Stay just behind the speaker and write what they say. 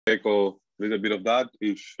echo a little bit of that.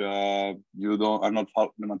 If you are not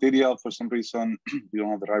following the material for some reason, you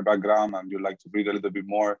don't have the right background and you'd like to read a little bit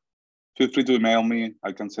more, feel free to email me.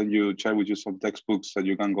 I can share with you some textbooks that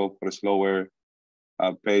you can go for a slower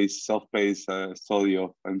self-paced study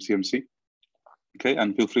of MCMC. Okay,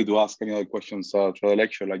 and feel free to ask any other questions throughout the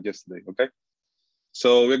lecture like yesterday, okay?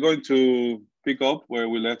 So we're going to pick up where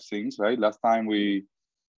we left things, right? Last time we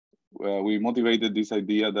motivated this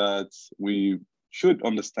idea that we should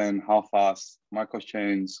understand how fast Markov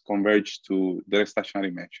chains converge to the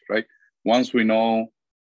stationary measure, right? Once we know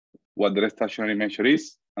what the stationary measure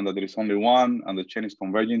is and that there is only one and the chain is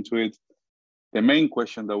converging to it, the main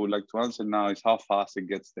question that we'd like to answer now is how fast it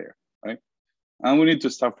gets there, right? And we need to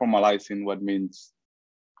start formalizing what means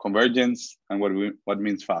convergence and what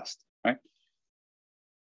means fast, right?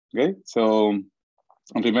 Okay, so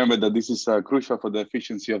and remember that this is crucial for the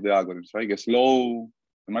efficiency of the algorithms, right?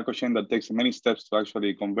 The Markov chain that takes many steps to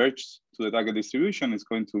actually converge to the target distribution is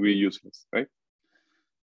going to be useless, right?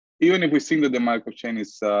 Even if we think that the Markov chain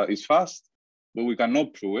is fast, but we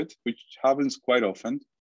cannot prove it, which happens quite often,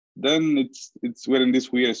 then we're in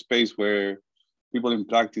this weird space where people in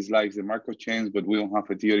practice like the Markov chains, but we don't have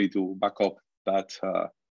a theory to back up that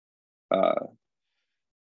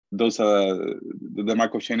the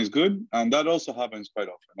Markov chain is good, and that also happens quite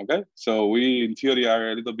often, okay? So we, in theory,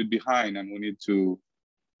 are a little bit behind, and we need to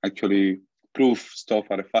actually prove stuff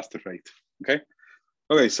at a faster rate, okay?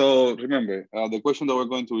 Okay, so remember, the question that we're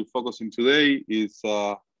going to be focusing today is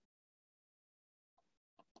how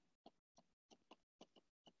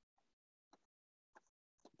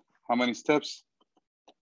many steps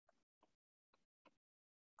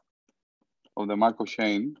of the Markov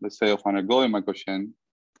chain, let's say of an ergodic Markov chain,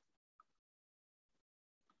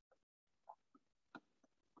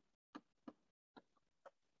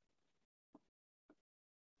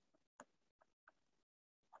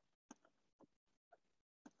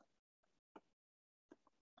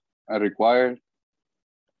 are required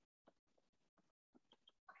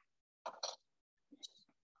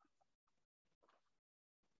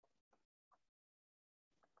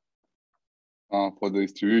for the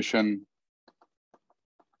distribution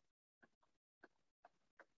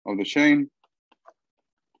of the chain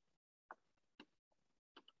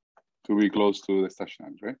to be close to the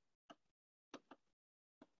stationary, right?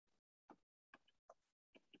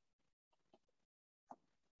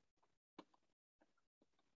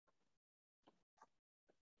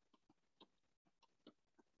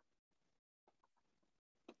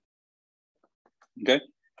 Okay,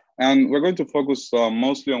 and we're going to focus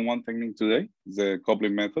mostly on one technique today, the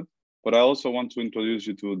coupling method, but I also want to introduce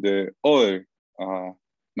you to the other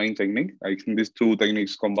main technique. I think these two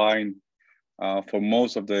techniques combine for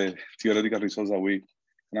most of the theoretical results that we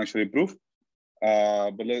can actually prove.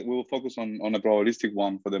 But we will focus on a probabilistic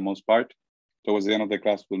one for the most part. Towards the end of the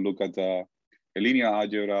class, we'll look at a linear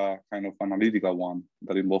algebra kind of analytical one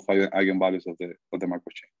that involves eigenvalues of the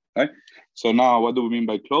Markov chain, right? So now, what do we mean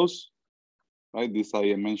by close? Right, this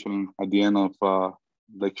I mentioned at the end of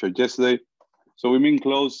lecture yesterday. So we mean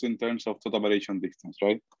close in terms of total variation distance,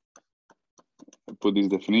 right? I'll put this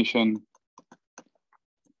definition.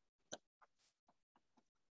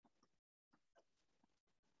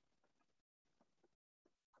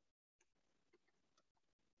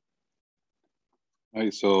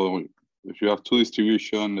 Right, so if you have two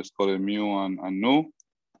distributions, let's call it mu and nu.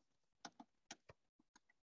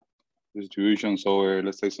 Distributions over,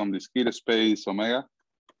 let's say, some discrete space, omega,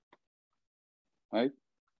 right?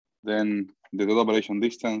 Then the total variation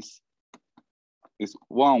distance is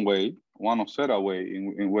one of several ways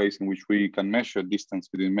in ways in which we can measure distance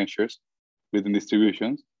between measures, between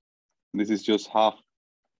distributions. This is just half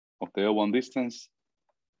of the L1 distance,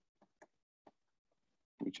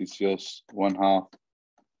 which is just 1/2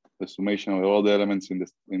 the summation of all the elements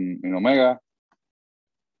in omega,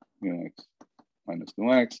 x minus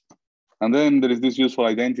nu x. And then there is this useful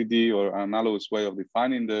identity or analogous way of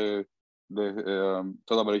defining the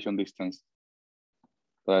total variation distance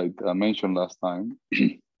that I mentioned last time.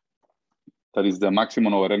 That is the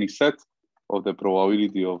maximum over any set of the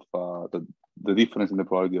probability of the difference in the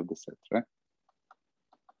probability of the set, right?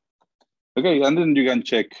 Okay, and then you can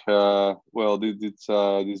check, well, this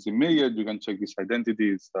is immediate, you can check this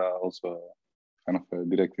identity, it's also kind of a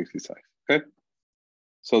direct exercise, okay?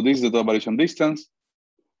 So this is the total variation distance.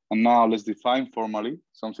 And now let's define formally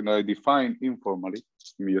something that I defined informally.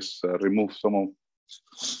 Let me just remove some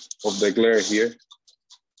of the glare here.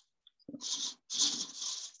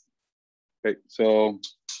 Okay, so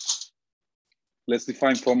let's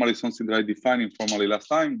define formally something that I defined informally last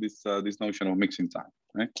time, this notion of mixing time,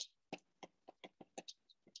 right?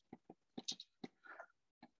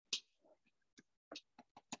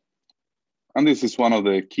 And this is one of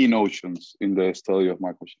the key notions in the study of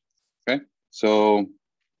Markov chains. Okay, so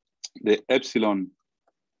the epsilon,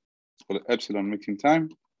 for the epsilon mixing time,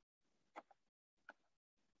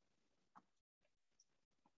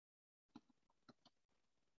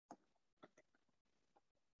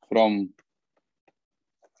 from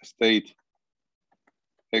state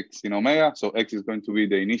x in omega, so x is going to be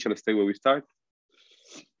the initial state where we start,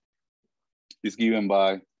 is given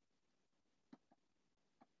by,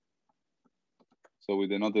 so we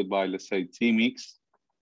denoted by, let's say, t mix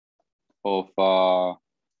of,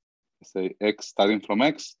 let's say, x starting from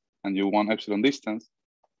x, and you want epsilon distance,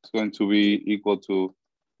 it's going to be equal to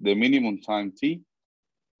the minimum time t,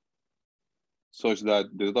 such that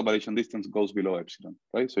the total variation distance goes below epsilon,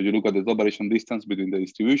 right? So you look at the total variation distance between the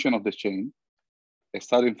distribution of the chain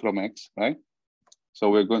starting from x, right? So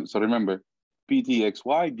we're going, so remember,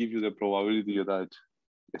 ptxy gives you the probability that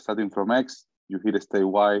starting from x, you hit a state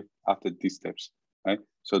y after these steps, right?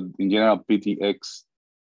 So in general, ptx3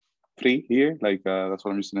 here, like that's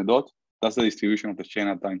what I'm using a dot, that's the distribution of the chain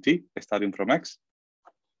at time t, starting from x,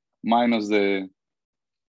 minus the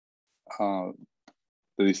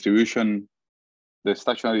distribution, the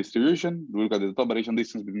stationary distribution. We look at the total variation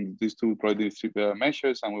distance between these two probability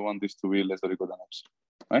measures, and we want this to be less or equal than epsilon,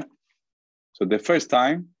 right? So the first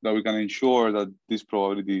time that we can ensure that this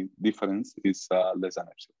probability difference is less than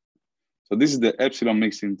epsilon. So this is the epsilon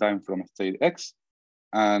mixing time from state x,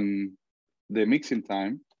 and the mixing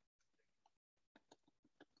time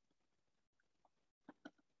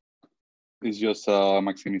is just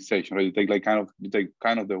maximization, right? You take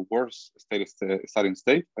kind of the worst starting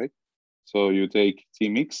state, right? So you take T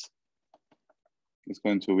mix, it's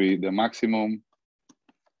going to be the maximum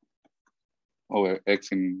over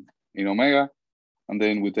x in omega, and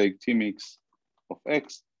then we take T mix of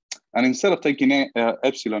x. And instead of taking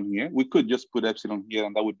epsilon here, we could just put epsilon here,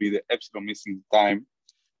 and that would be the epsilon mixing time.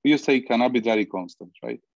 We just take an arbitrary constant,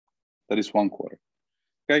 right? That is 1/4.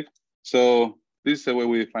 Okay, so this is the way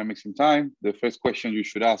we define mixing time. The first question you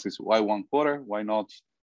should ask is why 1/4? Why not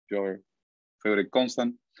your favorite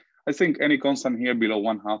constant? I think any constant here below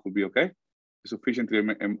 1/2 would be okay. Sufficiently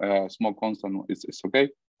small constant is okay,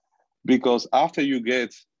 because after you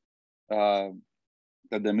get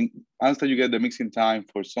after you get the mixing time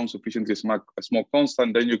for some sufficiently small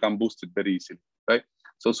constant, then you can boost it very easily, right?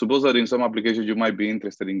 So suppose that in some applications you might be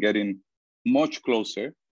interested in getting much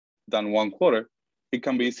closer than 1/4, it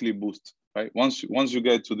can be easily boosted, right? Once you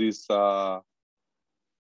get to this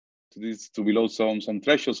to below some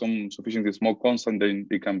threshold, some sufficiently small constant, then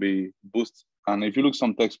it can be boosted. And if you look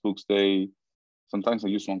some textbooks, sometimes they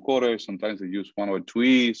use 1/4, sometimes they use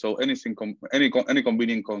 1/2e. So anything, any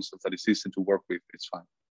convenient constant that is easy to work with, it's fine.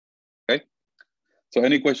 Okay. So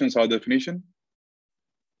any questions about definition?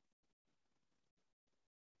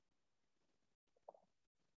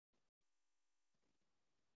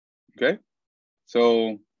 Okay.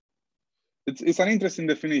 So it's an interesting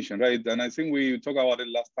definition, right? And I think we talked about it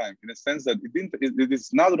last time, in a sense that it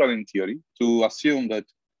is natural in theory to assume that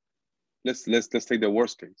let's take the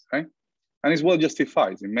worst case, right? And it's well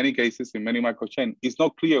justified. In many cases, in many Markov chains, it's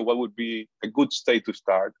not clear what would be a good state to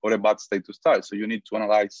start or a bad state to start. So you need to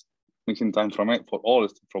analyze mixing time for all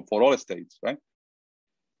states, right?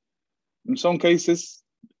 In some cases,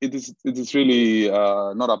 it is really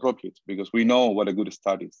not appropriate because we know what a good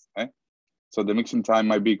start is, right? So the mixing time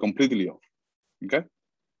might be completely off, okay?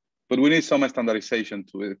 But we need some standardization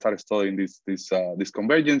to start studying this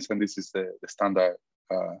convergence, and this is the standard,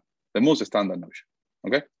 the most standard notion,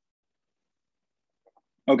 okay?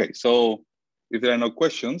 Okay, so if there are no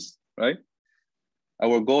questions, right?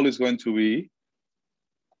 Our goal is going to be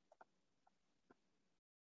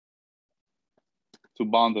to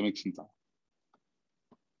bound the mixing time.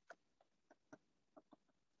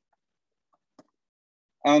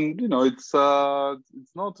 And it's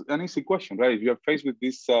not an easy question, right? If you're faced with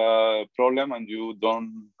this problem and you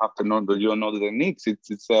don't have to know you don't know the techniques,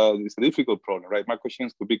 it's a difficult problem, right? My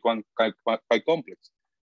questions could be quite complex.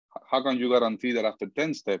 How can you guarantee that after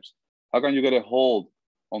 10 steps, how can you get a hold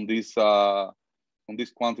on this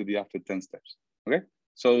quantity after 10 steps? Okay,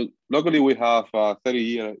 so luckily we have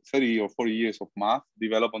 30 or 40 years of math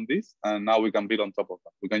developed on this, and now we can build on top of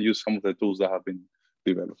that. We can use some of the tools that have been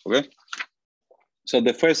developed. Okay, so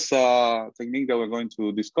the first technique that we're going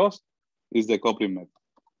to discuss is the coupling method.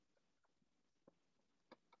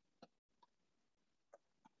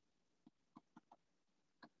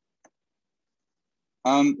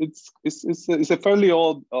 And it's a fairly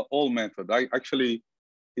old method.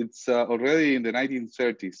 It's already in the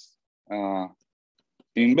 1930s.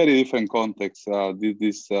 In very different contexts,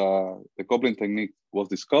 the coupling technique was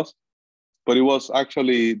discussed. But it was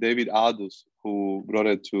actually David Aldous who brought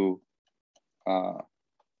it to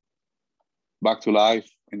back to life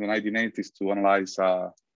in the 1980s to analyze, I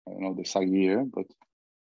don't know the exact year, but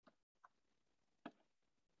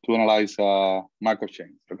to analyze Markov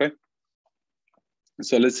chains. Okay.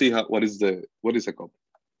 So let's see what is a copy.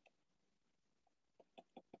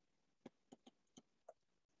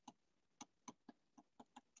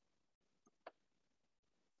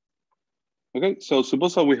 Okay, so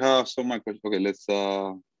suppose that we have some Markov. Okay, let's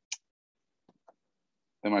the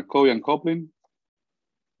Markovian coupling.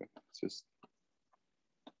 Okay, just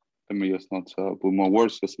let me just not put more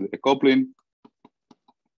words. Just a coupling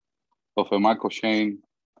of a Markov chain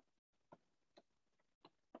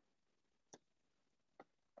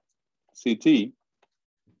CT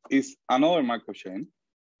is another Markov chain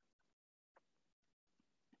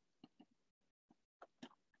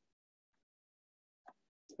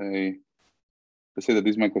let's say that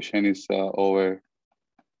this Markov chain is over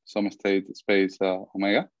some state space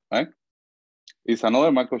omega, right? It's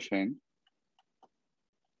another Markov chain.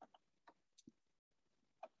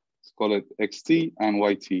 Let's call it XT and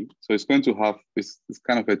YT. So it's going to have this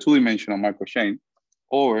kind of a two-dimensional Markov chain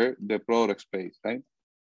over the product space, right?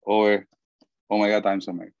 Over omega times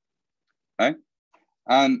omega, right?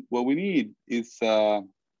 And what we need is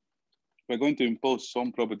we're going to impose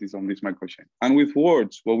some properties on this Markov chain. And with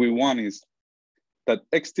words, what we want is that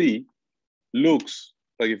XT looks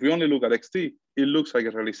like, if we only look at XT, it looks like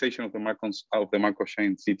a realization of the Markov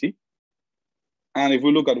chain CT. And if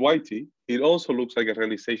we look at YT, it also looks like a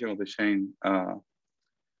realization of the chain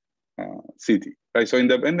CT, right? So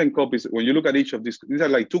independent copies, when you look at each of these are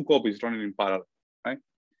like two copies running in parallel, right?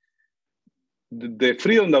 The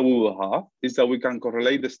freedom that we will have is that we can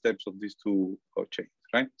correlate the steps of these two chains,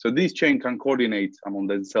 right? So this chain can coordinate among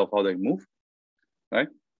themselves how they move, right?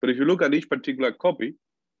 But if you look at each particular copy,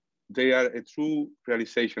 they are a true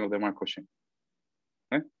realization of the Markov chain,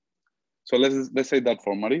 right? So let's say that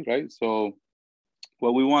formally, right? So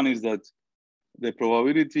what we want is that the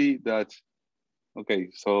probability that, okay,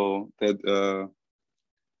 so that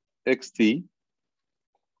XT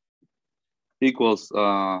equals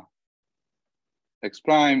X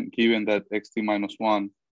prime, given that XT minus 1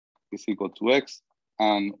 is equal to X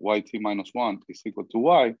and YT minus 1 is equal to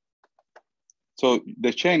Y. So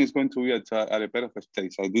the chain is going to be at a pair of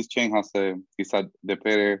states. So this chain is at the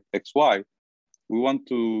pair XY. We want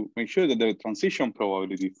to make sure that the transition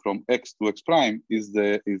probability from X to X prime is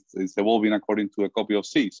evolving according to a copy of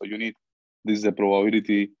C. So you need, this is the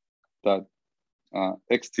probability that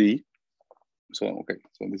XT, so okay,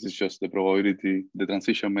 so this is just the probability, the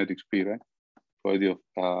transition matrix P, right? Probability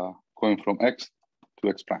of going from X to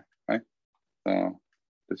X prime, right?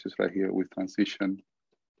 This is right here with transition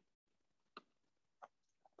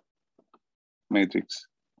matrix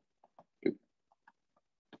P.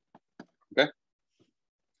 Okay.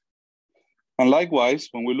 And likewise,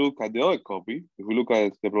 when we look at the other copy, if we look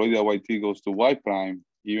at the probability that YT goes to Y prime,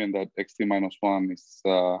 given that XT minus 1 is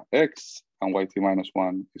X and YT minus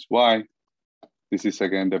 1 is Y, this is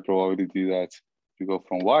again the probability that you go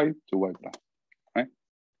from Y to Y prime, right?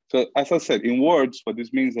 So as I said, in words, what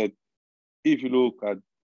this means that if you look at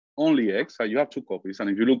only X, you have two copies, and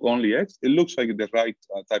if you look only X, it looks like the right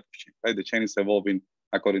type of chain, right? The chain is evolving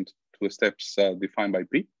according to the steps defined by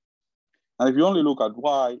P. And if you only look at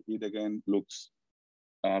Y, it again looks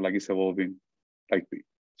like it's evolving like P.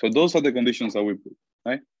 So those are the conditions that we put,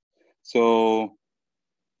 right? So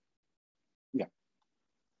yeah.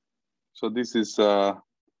 So this is the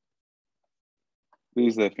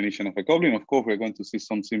definition of a coupling. Of course, we're going to see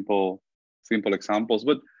some simple examples.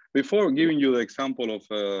 But before giving you the example of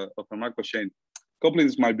a Markov chain,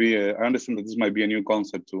 couplings might be, I understand that this might be a new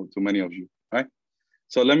concept to many of you, right?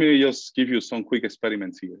 So let me just give you some quick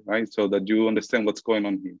experiments here, right? So that you understand what's going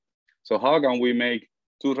on here. So how can we make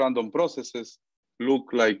two random processes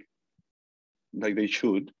look like they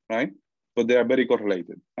should, right? But they are very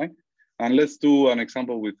correlated, right? And let's do an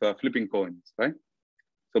example with flipping coins, right?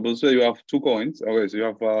 Suppose you have two coins. Okay, so you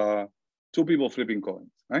have two people flipping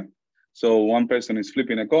coins, right? So one person is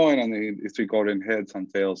flipping a coin and it's recording heads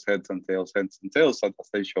and tails, heads and tails, heads and tails as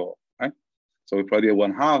they show up, right? So we probably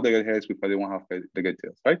 1/2 they get heads, we probably 1/2 they get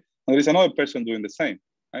tails, right? And there is another person doing the same,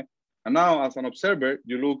 right? And now as an observer,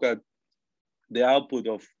 you look at the output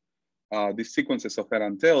of these sequences of head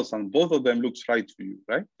and tails, and both of them looks right to you,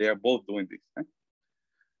 right? They are both doing this, right?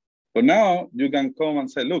 But now you can come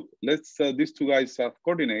and say, look, let's these two guys have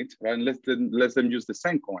coordinates, right? And let them use the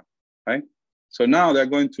same coin, right? So now they're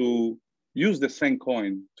going to use the same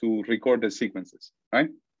coin to record the sequences, right?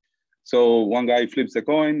 So one guy flips a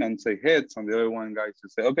coin and say heads, and the other one guy to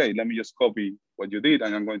say, okay, let me just copy what you did,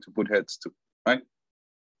 and I'm going to put heads too, right?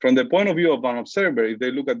 From the point of view of an observer, if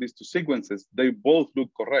they look at these two sequences, they both look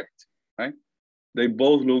correct, right? They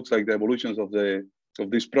both look like the evolutions of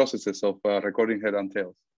these processes of recording head and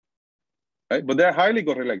tails, right? But they're highly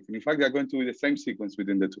correlated. In fact, they're going to be the same sequence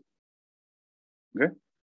between the two, okay?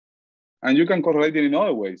 And you can correlate it in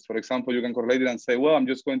other ways. For example, you can correlate it and say, well, I'm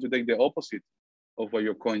just going to take the opposite of what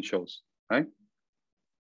your coin shows, right?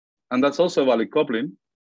 And that's also valid coupling,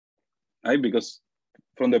 right? Because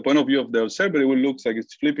from the point of view of the observer, it will look like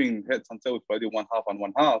it's flipping heads and tails, probably 1/2 and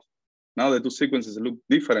 1/2. Now the two sequences look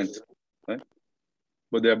different, right?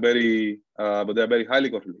 But they're very highly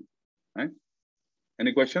correlated, right?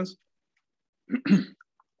 Any questions?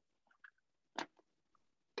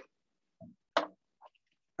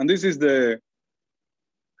 And this is the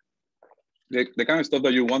kind of stuff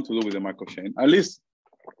that you want to do with the Markov chain. At least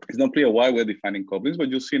it's not clear why we're defining couplings, but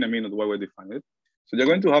you'll see in a minute why we're defining it. So you're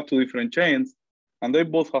going to have two different chains, and they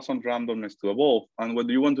both have some randomness to evolve. And what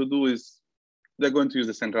you want to do is they're going to use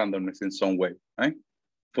the same randomness in some way, right?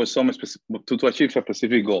 For some specific, to achieve a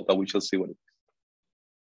specific goal that we shall see what it is.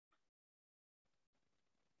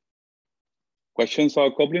 Questions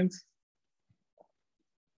or couplings?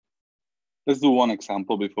 Let's do one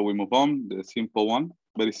example before we move on. The simple one,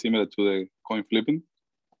 very similar to the coin flipping.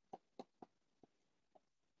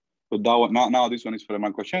 But that one, now this one is for the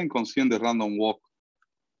Markov chain, considering the random walk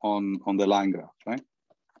on the line graph, right?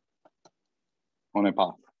 On a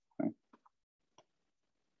path, right?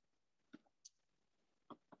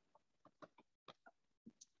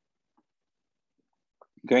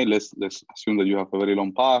 Okay, let's assume that you have a very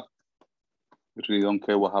long path. You really don't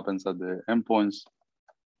care what happens at the endpoints,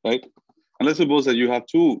 right? And let's suppose that you have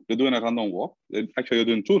two, you're doing a random walk. Actually, you're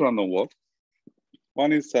doing two random walks.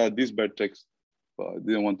 One is this vertex, but I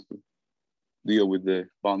didn't want to deal with the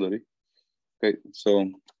boundary. Okay, so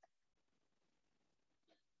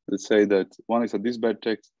let's say that one is at this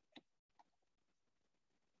vertex.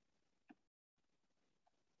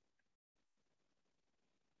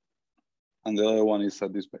 And the other one is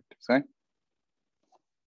at this vertex, right?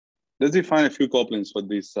 Let's define a few couplings for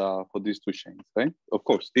these two chains, right? Of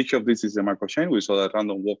course, each of these is a Markov chain. We saw that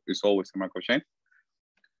random walk is always a Markov chain.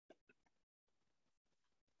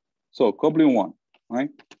 So coupling one, right?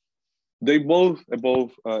 They both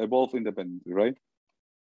evolve independently, right?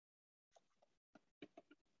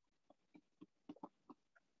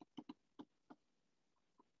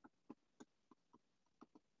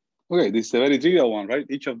 Okay, this is a very trivial one, right?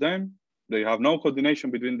 Each of them, they have no coordination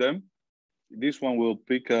between them. This one will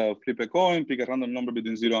flip a coin, pick a random number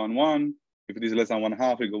between 0 and 1. If it is less than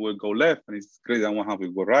 1/2, it will go left, and it's greater than 1/2, it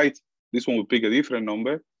will go right. This one will pick a different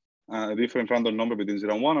number, a different random number between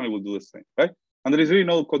 0 and 1, and it will do the same, right? And there is really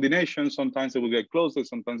no coordination. Sometimes they will get closer,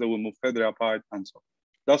 sometimes they will move further apart, and so on.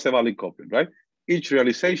 That's a valid coupling, right? Each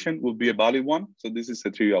realization will be a valid one, so this is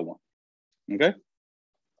a trivial one, okay?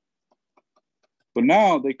 But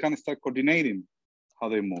now they can start coordinating how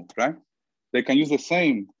they move, right? They can use the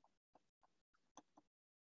same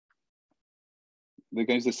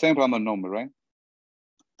random number, right?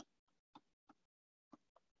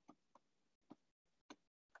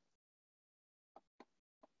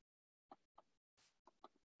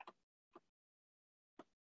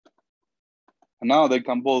 And now they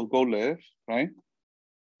can both go left, right?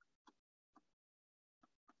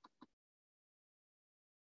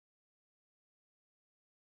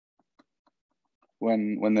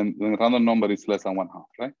 When the random number is less than 1/2,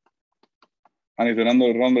 right? And if the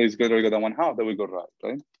random number is greater than 1/2, then we go right,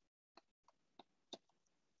 right?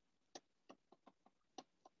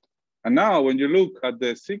 And now when you look at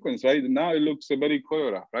the sequence, right, now it looks very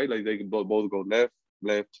choreographed, right? Like they both go left,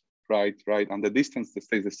 left, right, right, and the distance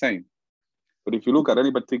stays the same. But if you look at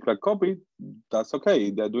any particular copy, that's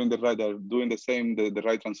okay. They're doing the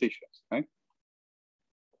right transitions, right?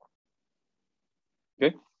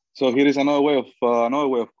 Okay. So here is another way of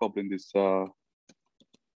coupling this.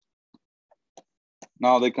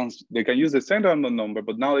 Now they can use the same random number,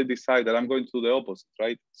 but now they decide that I'm going to do the opposite,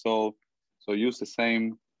 right? So use the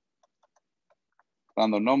same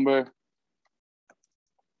random number,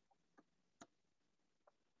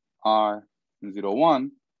 R0,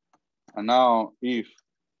 1, and now if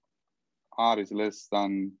R is less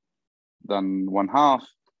than 1/2,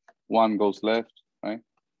 1 goes left, right?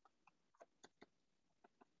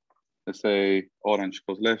 Let's say orange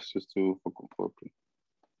goes left just to for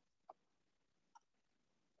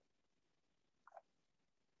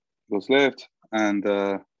goes left, and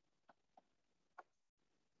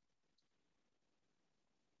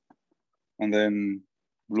then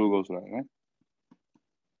blue goes right, right?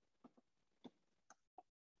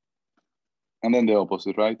 And then the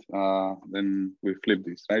opposite, right? Then we flip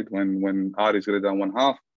this, right? When R is greater than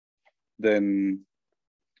 1/2, then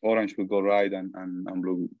orange will go right and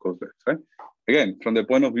blue goes left, right? Again, from the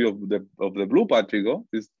point of view of the blue particle,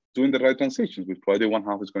 is doing the right transitions. With probably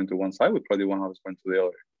 1/2 is going to one side, with probably 1/2 is going to the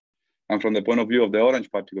other. And from the point of view of the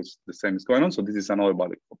orange particles, the same is going on. So this is another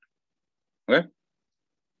valid coupling. Okay.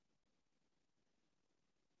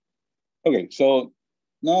 Okay, so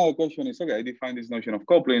now the question is, okay, I define this notion of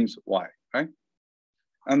couplings, why, right?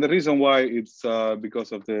 And the reason why it's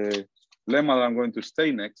because of the lemma that I'm going to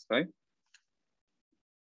stay next, right?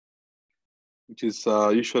 Which is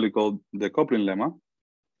usually called the coupling lemma.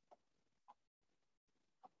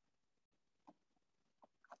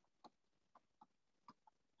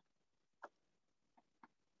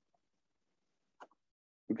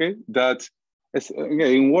 Okay, that is,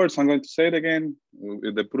 okay, in words, I'm going to say it again.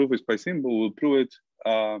 The proof is quite simple, we'll prove it.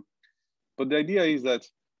 But the idea is that,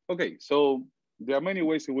 okay, so there are many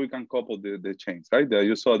ways that we can couple the chains, right?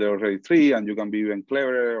 You saw there are already 3, and you can be even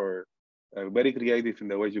cleverer or very creative in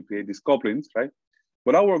the ways you create these couplings, right?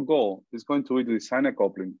 But our goal is going to be to design a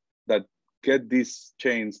coupling that get these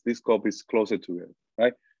chains, these copies closer together,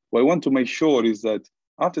 right? What I want to make sure is that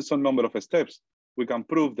after some number of steps, we can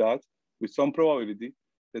prove that with some probability,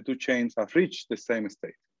 the 2 chains have reached the same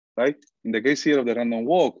state, right? In the case here of the random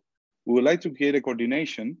walk, we would like to create a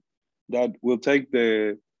coordination that will take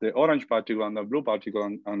the orange particle and the blue particle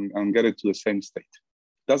and get it to the same state.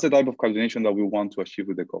 That's the type of coordination that we want to achieve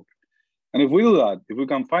with the coupling. And if we do that, if we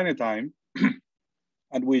can find a time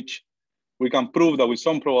at which we can prove that with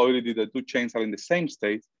some probability the 2 chains are in the same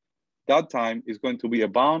state, that time is going to be a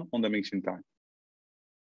bound on the mixing time.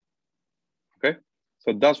 Okay,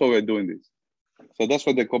 so that's why we're doing this. So that's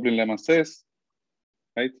what the coupling lemma says,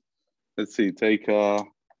 right? Let's see, take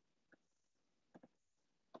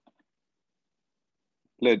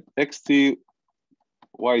let xt,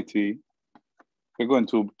 yt, we're going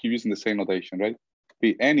to keep using the same notation, right?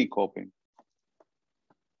 Be any coupling.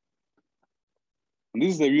 And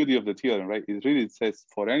this is the beauty of the theorem, right? It really says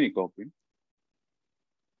for any coupling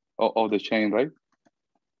of the chain, right?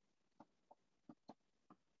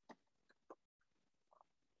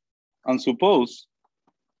 And suppose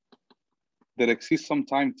there exists some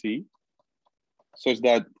time t such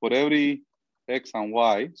that for every x and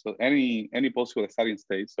y, so any possible starting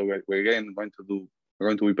state, so we're again going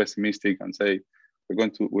to be pessimistic and say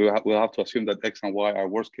we'll have to assume that x and y are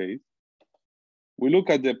worst case. We look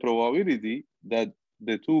at the probability that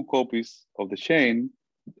the 2 copies of the chain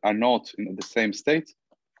are not in the same state,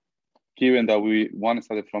 given that one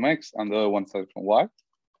started from x and the other one started from y.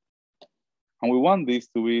 And we want this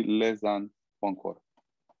to be less than 1/4.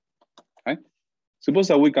 Right? Suppose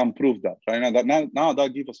that we can prove that, right? Now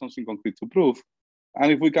that gives us something concrete to prove.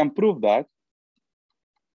 And if we can prove that,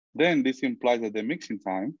 then this implies that the mixing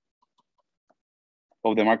time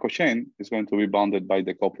of the Markov chain is going to be bounded by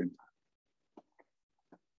the coupling time.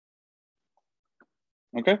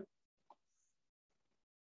 Okay?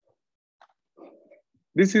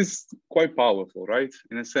 This is quite powerful, right?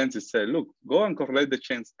 In a sense, it says, look, go and correlate the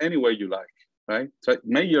chains any way you like, right? So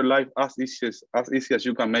make your life as easy as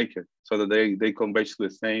you can make it, so that they converge to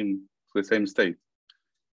the same state.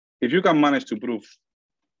 If you can manage to prove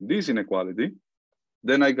this inequality,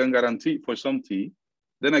 then I can guarantee for some t,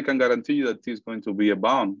 then I can guarantee you that t is going to be a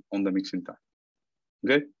bound on the mixing time.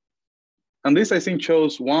 Okay, and this I think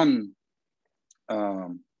shows one.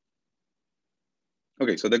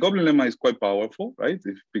 Okay, so the coupling lemma is quite powerful, right?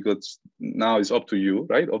 Because now it's up to you,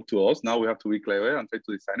 right? Up to us. Now we have to be clever and try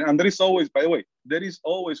to design it. And there is always, by the way, there is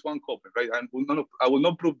always one coupling, right? And I will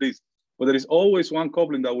not prove this, but there is always one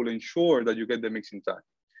coupling that will ensure that you get the mixing time.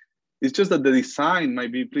 It's just that the design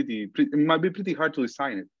might be pretty hard to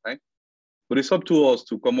design it, right? But it's up to us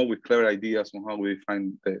to come up with clever ideas on how we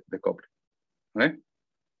define the coupling, right?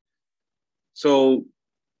 So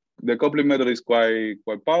the coupling method is quite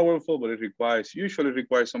powerful, but it usually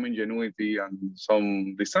requires some ingenuity and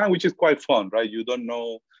some design, which is quite fun, right? You don't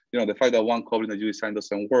know, the fact that one coupling that you design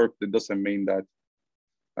doesn't work, it doesn't mean that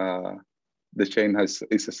the chain is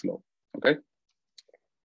slow. Okay.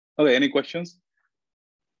 Okay. Any questions?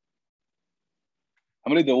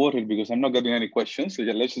 I'm a little worried because I'm not getting any questions. So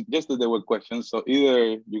just that there were questions. So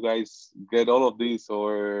either you guys get all of these,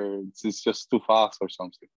 or it's just too fast or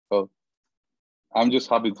something. So I'm just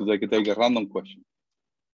happy to take a random question,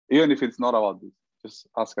 even if it's not about this. Just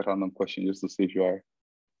ask a random question just to see if you are.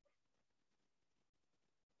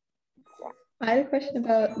 I had a question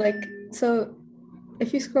about, so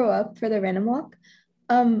if you scroll up for the random walk,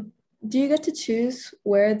 do you get to choose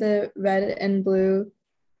where the red and blue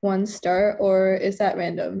ones start, or is that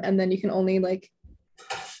random? And then you can only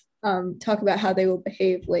talk about how they will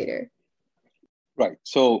behave later. Right.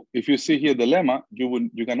 So if you see here the lemma,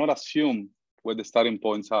 you cannot assume where the starting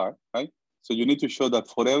points are, right? So you need to show that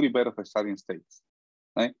for every pair of starting states,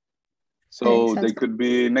 right? So they could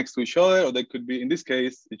be next to each other, or they could be, in this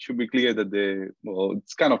case, it should be clear that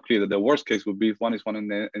it's kind of clear that the worst case would be if one is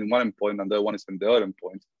in one endpoint and the other one is in the other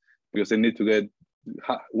endpoint, because they need to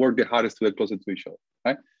work the hardest to get closer to each other,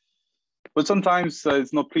 right? But sometimes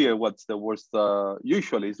it's not clear what's the worst.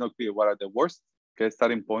 Usually it's not clear what are the worst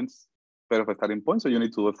starting points, pair of starting points, so you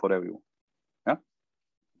need to do it for everyone, yeah?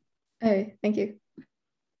 Okay, thank you.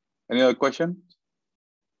 Any other question?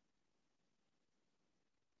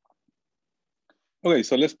 Okay,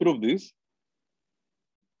 so let's prove this.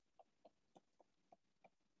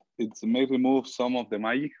 It may remove some of the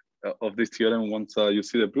magic of this theorem once you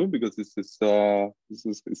see the proof, because this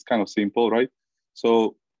is kind of simple, right?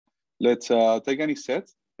 So let's take any subset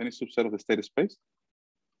of the state space.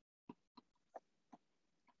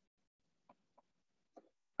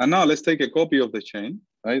 And now let's take a copy of the chain,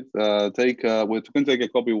 right? We're going to take a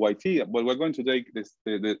copy of YT, but we're going to take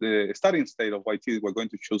the starting state of YT. We're going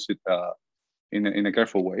to choose it in a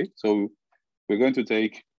careful way. So we're going to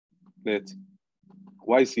take that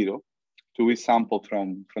Y0 to be sampled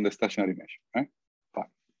from the stationary measure, right?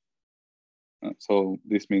 Fine. So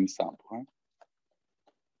this means sample, right?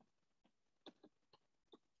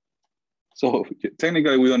 So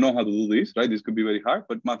technically, we don't know how to do this, right? This could be very hard,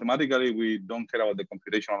 but mathematically, we don't care about the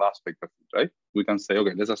computational aspect of it, right? We can say,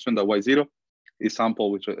 okay, let's assume that Y0 is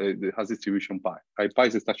sample which has distribution pi, right? Pi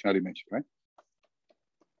is a stationary measure, right?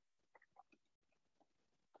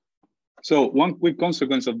 So one quick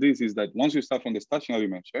consequence of this is that once you start from the stationary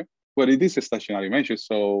measure, well, it is a stationary measure,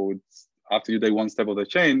 so after you take one step of the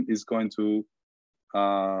chain, it's going to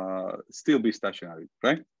still be stationary,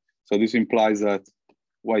 right? So this implies that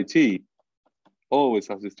YT always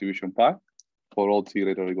has distribution pi for all t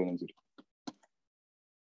greater or equal than 0.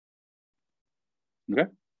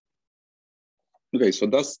 Okay. Okay, so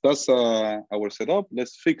that's our setup.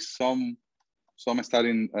 Let's fix some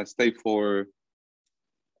starting state for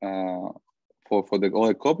the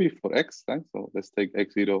other copy for x, right? So let's take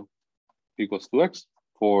x0 equals to x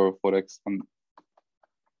for x and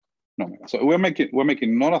no. So we're making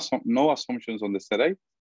no assumptions on the set A,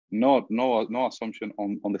 no assumption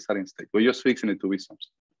on the starting state. We're just fixing it to be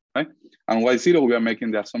something, right? And Y0, we are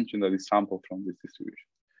making the assumption that it's sampled from this distribution.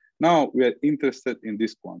 Now we are interested in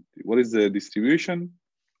this quantity. What is the distribution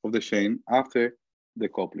of the chain after the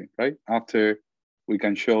coupling, right? After we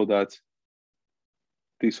can show that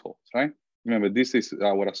this holds, right? Remember, this is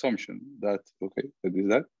our assumption that, okay, that is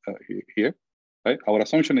that here, right? Our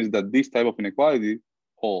assumption is that this type of inequality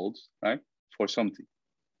holds, right, for something.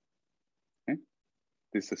 Okay?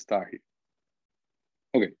 This is a star here.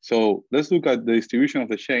 Okay, so let's look at the distribution of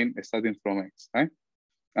the chain starting from X, right?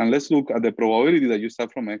 And let's look at the probability that you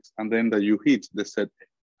start from X and then that you hit the set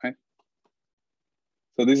A, right?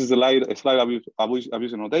 So this is a slight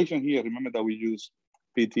abuse notation here. Remember that we use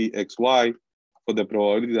PTXY for the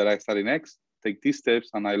probability that I start in X, take these steps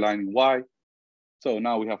and I line in Y. So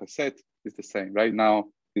now we have a set, it's the same, right? Now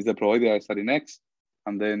is the probability that I start in X,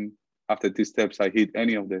 and then after these steps, I hit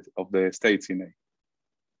any of the states in A,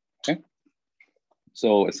 okay?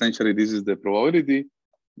 So essentially this is the probability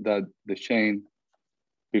that the chain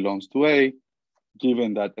belongs to A,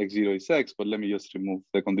 given that X0 is X, but let me just remove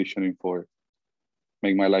the conditioning for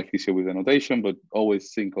make my life easier with the notation, but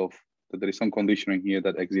always think of that there is some conditioning here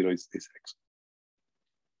that X0 is X.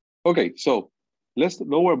 Okay, so let's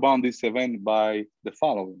lower bound this event by the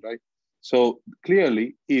following, right? So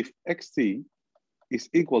clearly, if xt is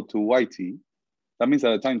equal to yt, that means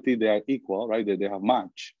at the time t they are equal, right? They have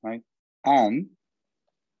match, right? And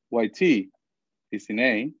yt is in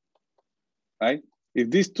A, right?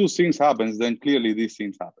 If these two things happens, then clearly these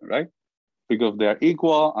things happen, right? Because they are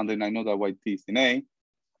equal, and then I know that yt is in A,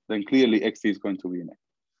 then clearly xt is going to be in A.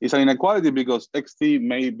 It's an inequality because xt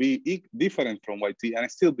may be different from yt and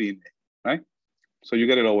still be in A, right? So you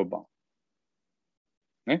get a lower bound.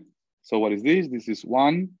 Okay? So what is this? This is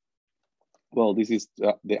one. Well, this is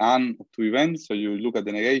the AND of two events. So you look at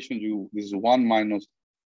the negation. This is one minus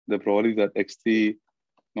the probability that xt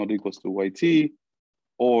not equals to yt,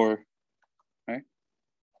 or right,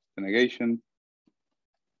 the negation,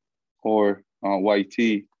 or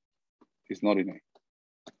yt is not in A.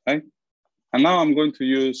 Right? And now I'm going to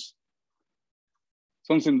use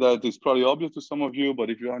something that is probably obvious to some of you, but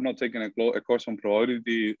if you have not taken a course on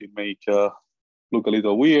probability, it may look a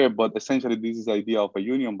little weird, but essentially this is the idea of a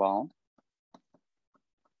union bound.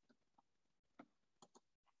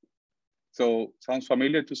 So sounds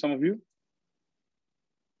familiar to some of you?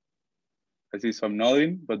 I see some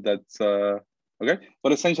nodding, but that's okay.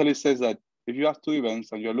 But essentially it says that if you have two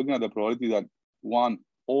events and you're looking at the probability that one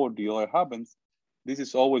or the other happens, this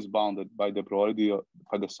is always bounded by the probability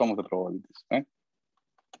by the sum of the probabilities. Okay?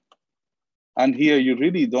 And here you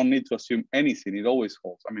really don't need to assume anything. It always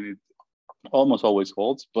holds. I mean, it almost always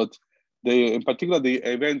holds, but in particular, the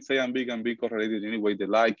events A and B can be correlated any way they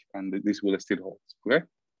like, and this will still hold. Okay.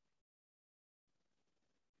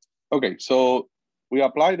 Okay, so we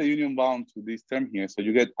apply the union bound to this term here. So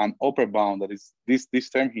you get an upper bound that is this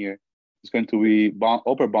term here is going to be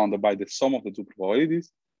upper bounded by the sum of the two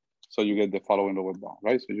probabilities. So you get the following lower bound,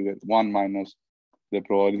 right? So you get 1 minus the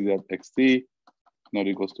probability that xt not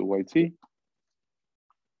equals to yt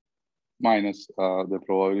minus the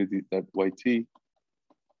probability that yt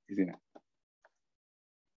is in A.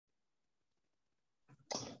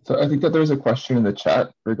 So I think that there's a question in the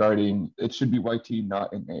chat regarding it should be yt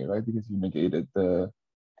not in A, right? Because you negated the.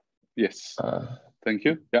 Yes. Thank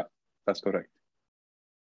you. Yeah, that's correct.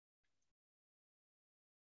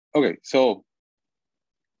 Okay, so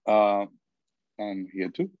and here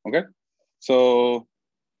too. Okay, so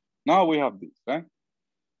now we have this, right?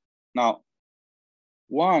 Now,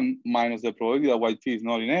 1 minus the probability that yt is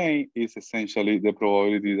not in A is essentially the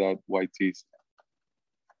probability that yt is.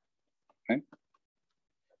 Okay.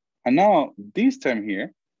 And now this term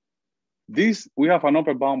here, we have an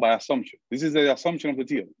upper bound by assumption. This is the assumption of the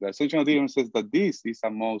theorem. The assumption of the theorem says that this is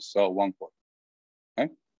at most 1/4.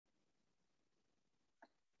 Okay.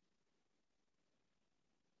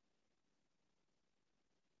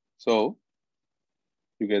 So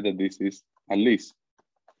you get that this is at least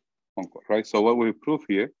 1/4, right? So what we prove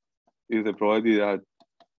here is the probability that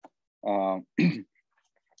that the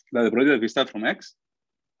probability that we start from X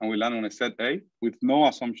and we land on a set A with no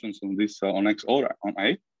assumptions on this on X or on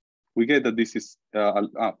A. We get that this is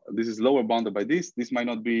lower bounded by this. This might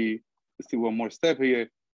not be still one more step here.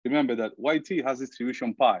 Remember that yt has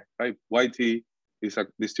distribution pi, right? Yt is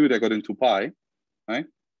distributed according to pi, right?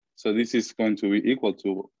 So this is going to be equal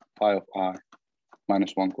to pi of I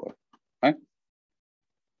minus 1/4, right?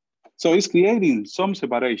 So it's creating some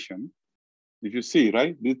separation. If you see,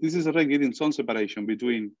 right? This is already getting some separation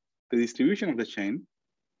between the distribution of the chain,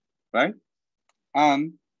 right?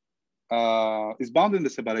 And is bounding the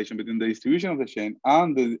separation between the distribution of the chain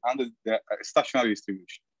and the stationary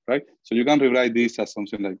distribution, right? So you can rewrite this as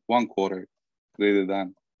something like 1/4 greater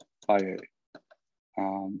than pi A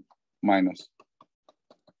minus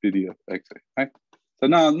PD of XA, right? So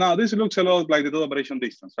now this looks a lot like the total operation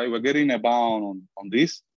distance, right? We're getting a bound on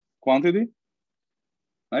this quantity,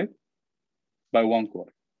 right? By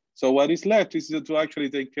 1/4. So what is left is to actually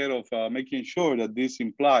take care of making sure that this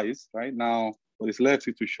implies, right? Now, what is left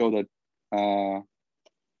is to show that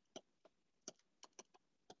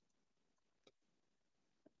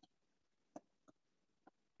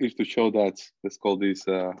let's call this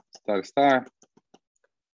star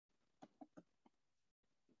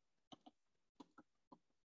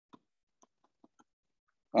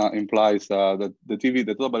implies that the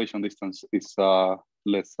total operation distance is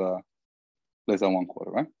less than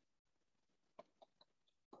 1/4, right?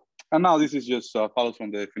 And now this is just follows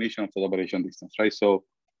from the definition of total operation distance, right? So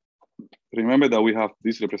remember that we have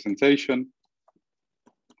this representation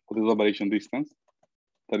of the total operation distance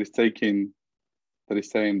that is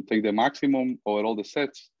saying take the maximum over all the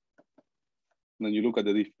sets, and then you look at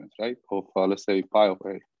the difference, right? Of let's say pi of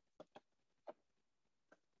A.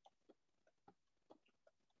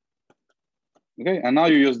 Okay, and now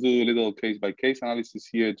you just do a little case-by-case analysis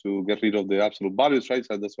here to get rid of the absolute values, right?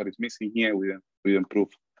 So that's what is missing here. We didn't prove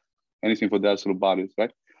anything for the absolute values,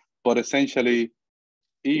 right? But essentially,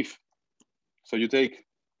 so you take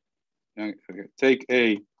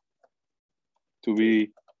A to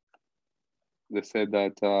be the set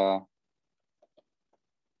that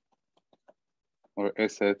or a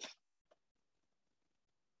set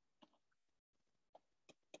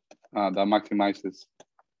that maximizes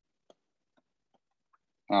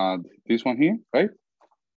this one here, right?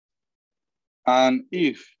 And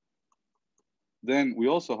if then we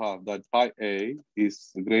also have that pi A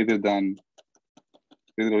is greater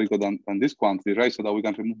or equal than this quantity, right? So that we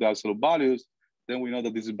can remove the absolute values, then we know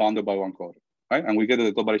that this is bounded by 1/4, right? And we get that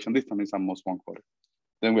the total operation distance is at most 1/4.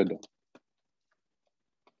 Then we're done.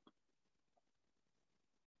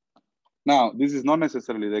 Now, this is not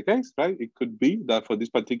necessarily the case, right? It could be that for this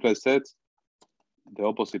particular set, the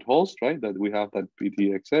opposite holds, right? That we have that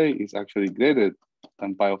PTXA is actually greater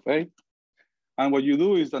than pi of A. And what you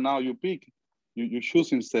do is that now you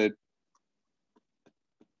choose instead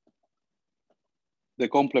the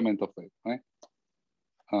complement of A, right?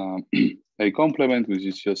 A complement, which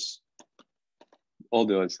is just all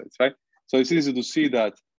the other sets, right? So it's easy to see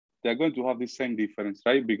that they're going to have the same difference,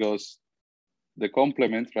 right? Because the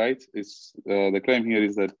complement, right, is the claim here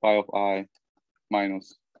is that pi of I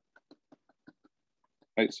minus,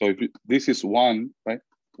 right? So if this is 1, right?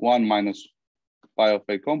 1 minus pi of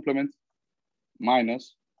A complement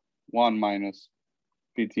minus 1 minus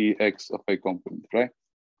PTX of A complement, right?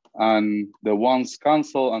 And the ones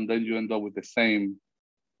cancel, and then you end up with the same,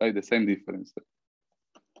 right? The same difference.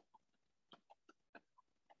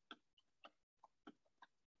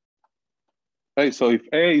 Right, so if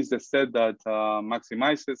A is the set that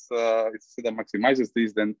maximizes, it's the set that maximizes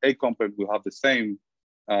this, then A complement will have the same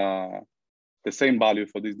value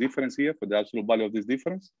for this difference here, for the absolute value of this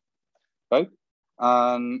difference, right?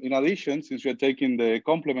 And in addition, since you're taking the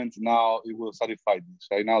complement, now it will satisfy this,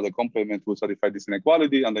 right? Now the complement will satisfy this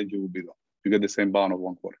inequality, and then you will be done. You get the same bound of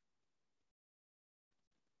 1/4.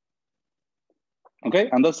 Okay,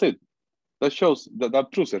 and that's it. That shows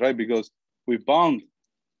that proves it, right? Because we bound,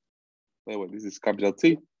 by the way, this is capital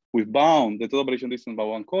T. We've bound the total operation distance by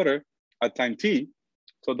 1/4 at time t.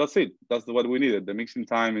 So that's it. That's what we needed. The mixing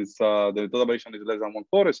time is, the total operation is less than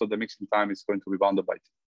 1/4, so the mixing time is going to be bounded by t.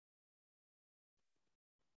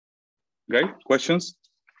 Okay, questions?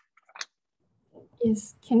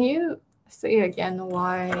 Yes, can you say again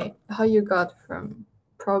how you got from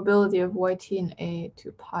probability of YT in A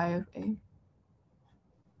to pi of A?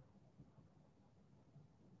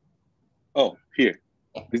 Oh, here.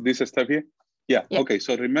 Yeah. Is this a step here? Yeah. Yeah. Okay,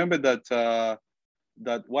 so remember that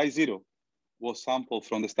that Y0 was sampled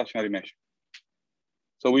from the stationary measure.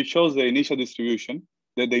 So we chose the initial distribution,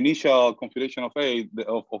 the initial configuration of A,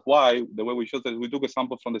 of Y, the way we chose that we took a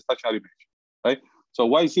sample from the stationary measure, right? So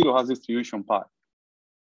Y0 has distribution pi.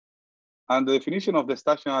 And the definition of the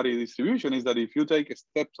stationary distribution is that if you take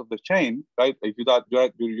steps of the chain, right? If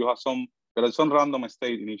you have some random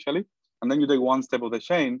state initially, and then you take one step of the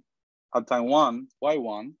chain at time 1,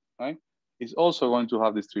 Y1, right? It's also going to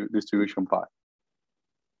have distribution pi,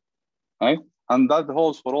 right? And that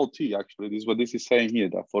holds for all t, actually. This is what this is saying here,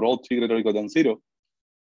 that for all t greater or equal than 0,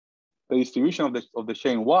 the distribution of the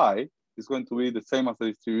chain Y is going to be the same as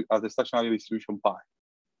the stationary distribution pi,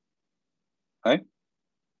 right?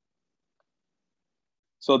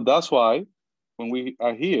 So that's why when we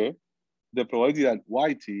are here, the probability that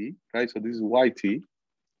YT, right? So this is YT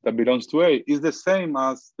that belongs to A is the same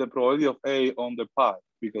as the probability of A on the pi,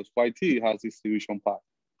 because YT has distribution pi.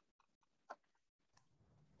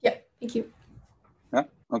 Yeah, thank you. Yeah,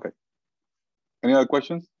 okay. Any other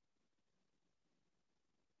questions?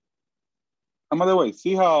 And by the way,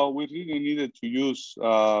 see how we really needed to use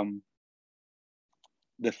the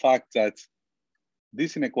fact that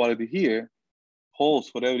this inequality here holds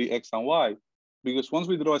for every X and Y, because once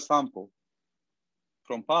we draw a sample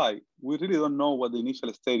from pi, we really don't know what the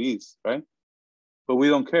initial state is, right? But we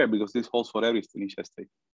don't care because this holds for every initial state.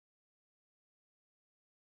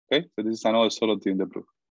 Okay, so this is another subtlety in the proof.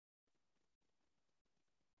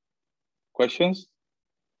 Questions?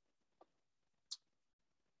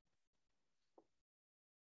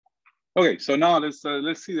 Okay, so now let's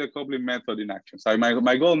see the coupling method in action. So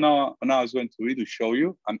my goal now is going to be to show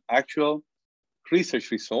you an actual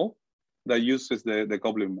research result that uses the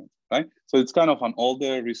coupling method, right? So it's kind of an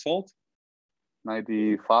older result,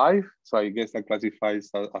 95. So I guess that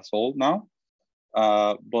classifies as old now.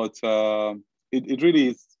 But it really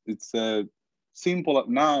is, it's a simple,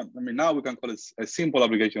 now we can call it a simple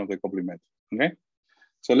application of the coupling method, okay?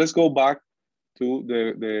 So let's go back to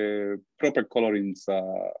the proper colorings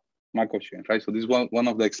Markov chain, right? So this is one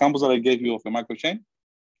of the examples that I gave you of the Markov chain.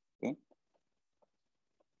 Okay.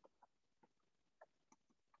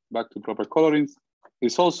 Back to proper colorings.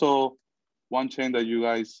 It's also one chain that you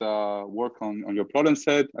guys work on your problem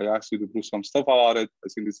set. I asked you to do some stuff about it. I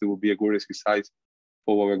think this will be a good exercise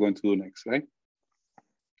for what we're going to do next, right?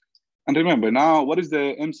 And remember now, what is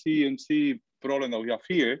the MCMC problem that we have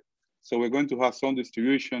here? So we're going to have some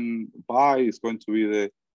distribution. Pi is going to be the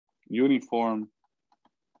uniform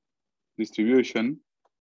distribution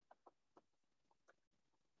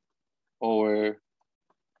over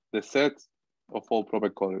the set of all proper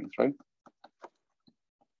colorings, right?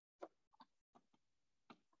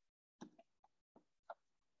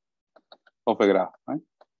 Of a graph, right?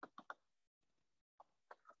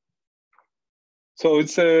 So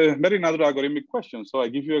it's a very natural algorithmic question. So I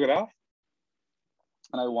give you a graph,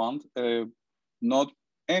 and I want not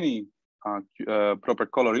any proper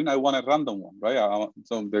coloring. I want a random one, right?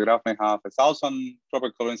 So the graph may have 1,000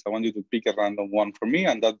 proper colorings. I want you to pick a random one for me,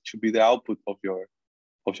 and that should be the output of your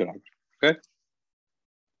algorithm, okay?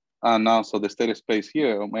 And now, so the state space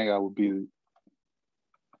here, omega would be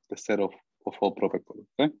the set of all proper colors,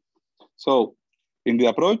 okay? So in the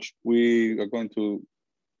approach, we are going to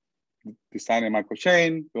design a Markov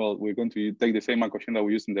chain. Well, we're going to take the same Markov chain that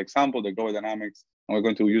we used in the example, the Glauber dynamics, and we're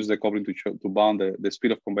going to use the coupling to bound the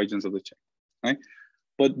speed of convergence of the chain, right?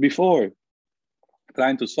 But before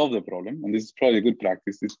trying to solve the problem, and this is probably a good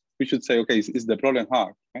practice, we should say, okay, is the problem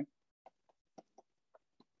hard, right?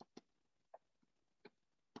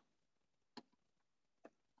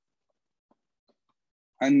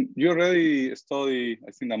 And you already study,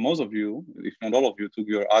 I think that most of you, if not all of you, took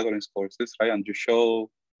your algorithms courses, right? And you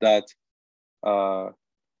show that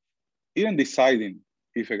even deciding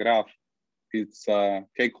if a graph is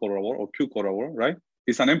K colorable or Q colorable, right?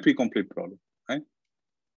 It's an NP complete problem, right?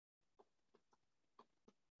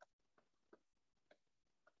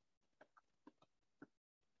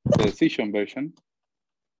 The decision version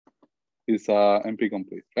is NP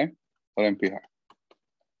complete, right? Or NP hard.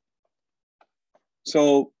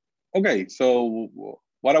 So, okay, so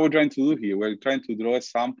what are we trying to do here? We're trying to draw a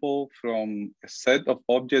sample from a set of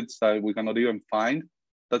objects that we cannot even find.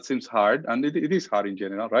 That seems hard, and it is hard in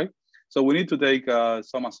general, right? So we need to take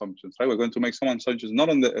some assumptions, right? We're going to make some assumptions not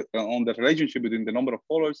on the relationship between the number of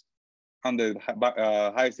colors and the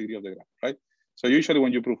highest degree of the graph, right? So usually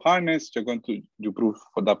when you prove hardness, you prove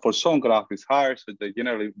that for some graph is hard, so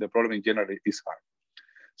the problem in general is hard.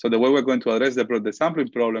 So the way we're going to address the sampling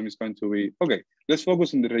problem is going to be, okay, let's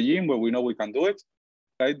focus on the regime where we know we can do it,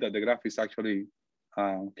 right? That the graph is actually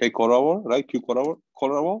K colorable, right? Q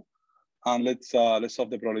colorable. And let's solve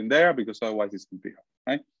the problem there, because otherwise it's NP,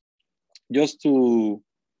 right? Just to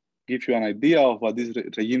give you an idea of what these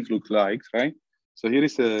regimes look like, right? So here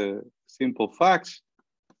is a simple fact,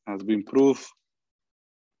 has been proved.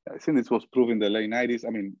 I think this was proved in the late 90s. I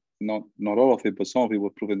mean, not all of it, but some of it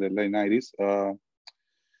was proven in the late 90s.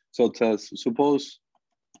 So it says, suppose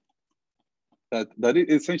that it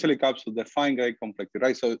essentially captures the fine-grained complexity,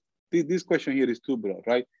 right? So this question here is too broad,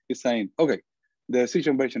 right? It's saying, okay, the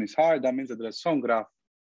decision version is hard. That means that there's some graph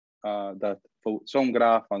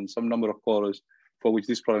and some number of colors for which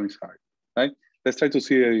this problem is hard, right? Let's try to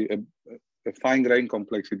see a fine-grained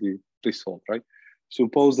complexity result, right?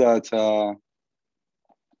 Suppose that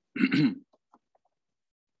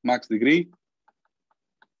max degree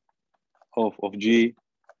of G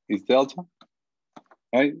is delta,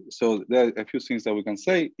 right? So there are a few things that we can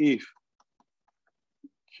say. If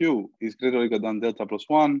Q is greater or equal than delta plus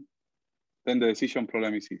 1, then the decision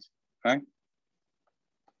problem is easy, right?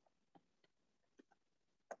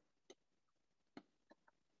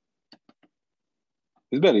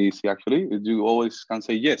 It's very easy, actually. You always can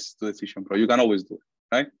say yes to the decision problem. You can always do it,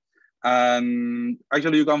 right? And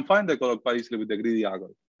actually, you can find the color quite easily with the greedy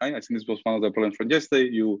algorithm, right? I think this was one of the problems from yesterday.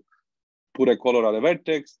 You put a color at the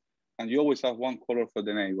vertex, and you always have one color for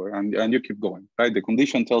the neighbor, and you keep going, right? The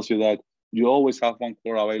condition tells you that you always have one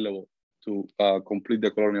color available to complete the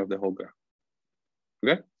coloring of the whole graph,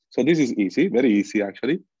 okay? So this is easy, very easy,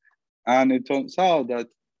 actually. And it turns out that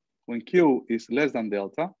when Q is less than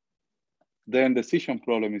delta, then the decision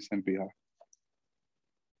problem is NP-hard.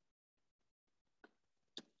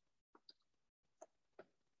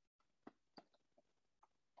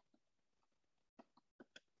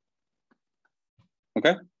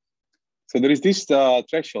 Okay, so there is this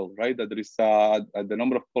threshold, right? That there is the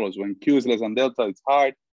number of colors. When Q is less than delta, it's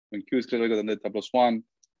hard. When Q is greater than delta plus 1,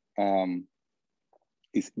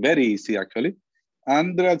 it's very easy, actually.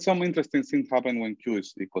 And there are some interesting things happen when Q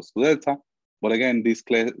is equals to delta. But again, this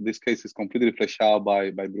case is completely fleshed out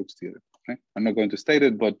by Brooks' theorem. Okay? I'm not going to state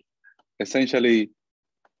it, but essentially,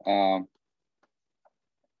 what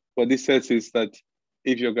this says is that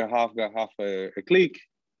if you have a clique,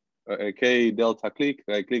 a K delta clique,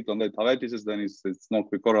 I clicked on delta vertices, then it's not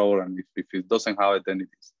colorable, and if it doesn't have it, then it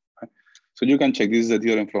is. Okay? So you can check. This is a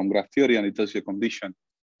theorem from graph theory, and it tells you a condition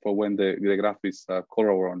for when the graph is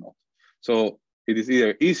colorable or not. So it is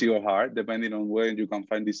either easy or hard, depending on where you can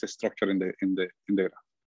find this structure in the graph.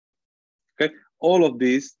 Okay, all of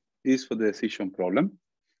this is for the decision problem.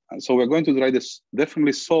 And so we're going to try to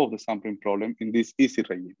definitely solve the sampling problem in this easy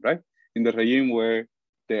regime, right? In the regime where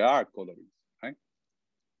there are colorings, right?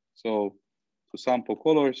 So to sample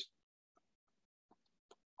colorings,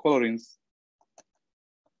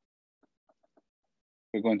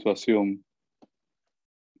 we're going to assume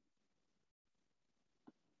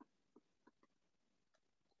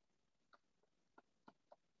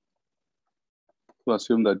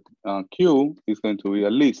that Q is going to be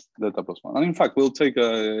at least delta plus 1. And in fact, we'll take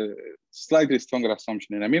a slightly stronger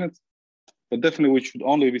assumption in a minute, but definitely we should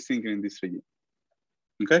only be thinking in this regime,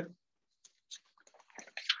 okay?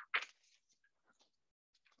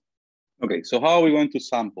 Okay, so how are we going to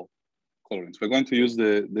sample colorings? We're going to use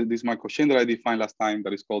this Markov chain that I defined last time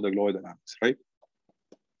that is called the Glauber dynamics, right?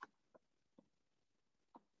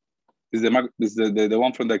 This is the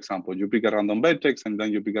one from the example. You pick a random vertex and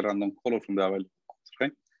then you pick a random color from the available ones,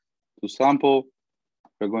 right? To sample,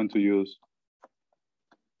 we're going to use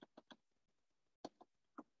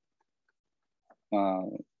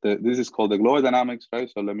this is called the Glauber dynamics, right?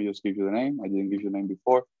 So let me just give you the name. I didn't give you the name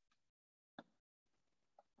before.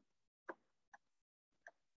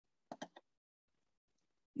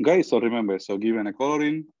 Okay, so remember, so given a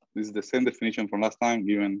coloring, this is the same definition from last time,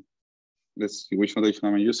 given, let's see which notation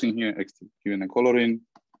I'm using here, xt, given a coloring,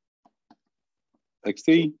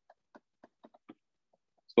 xt.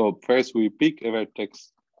 So first we pick a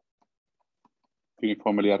vertex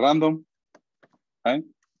uniformly at random, right?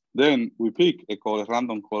 Then we pick a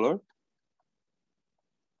random color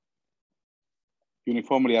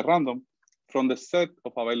uniformly at random from the set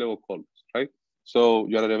of available colors, right? So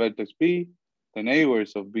you are at a vertex B, the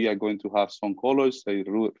neighbors of B are going to have some colors, say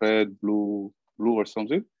red, blue, or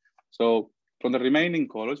something. So from the remaining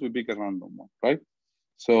colors, we pick a random one, right?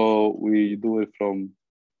 So we do it from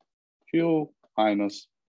Q minus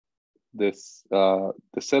this the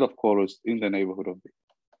set of colors in the neighborhood of B.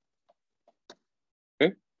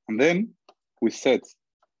 Okay, and then we set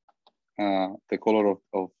the color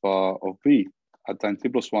of B at time t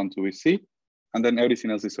plus 1 to be C, and then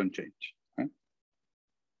everything else is unchanged. Okay?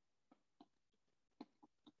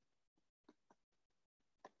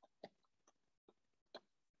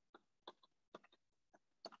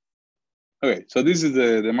 Okay, so this is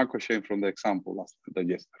the Markov chain from the example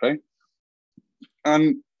yesterday, right?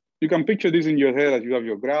 And you can picture this in your head as you have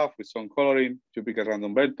your graph with some coloring, you pick a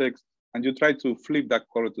random vertex, and you try to flip that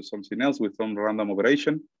color to something else with some random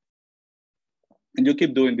operation. And you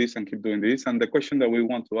keep doing this and keep doing this. And the question that we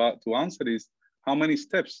want to answer is, how many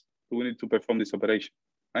steps do we need to perform this operation,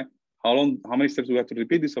 right? How many steps do we have to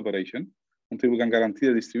repeat this operation until we can guarantee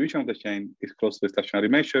the distribution of the chain is close to the stationary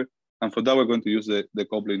measure? And for that, we're going to use the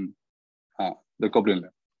coupling lemma,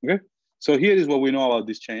 okay? So here is what we know about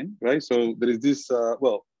this chain, right? So there is this,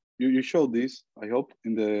 well, you showed this, I hope,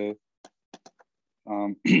 in the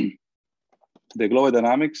the Glauber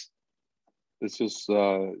dynamics. Let's just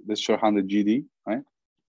let's shorthand the GD, right?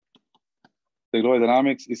 The Glauber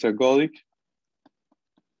dynamics is ergodic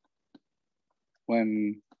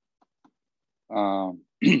when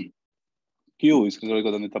Q is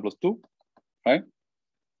greater than delta plus 2, right?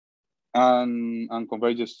 And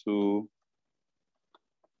converges to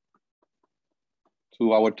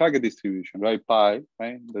our target distribution, right? Pi,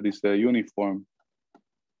 right? That is a uniform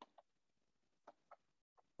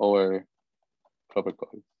over proper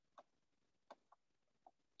color.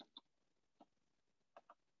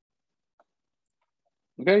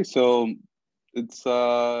 Okay, so it's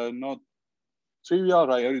not trivial,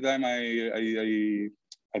 right? Every time I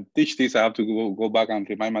teach this, I have to go back and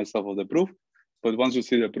remind myself of the proof. But once you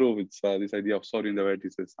see the proof, it's this idea of sorting the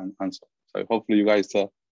vertices and so. So hopefully you guys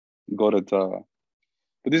got it.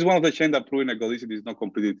 But this is one of the chains that proving ergodicity is not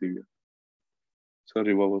completely trivial.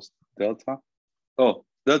 Sorry, what was delta? Oh,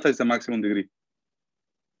 delta is the maximum degree,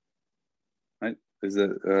 right? Is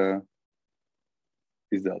delta,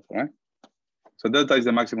 right? So delta is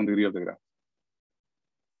the maximum degree of the graph.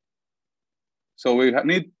 So we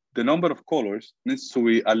need the number of colors needs to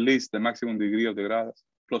be at least the maximum degree of the graph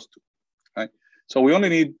plus 2, right? So we only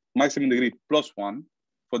need maximum degree plus 1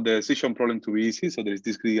 for the decision problem to be easy. So there is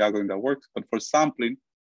this greedy algorithm that works. But for sampling,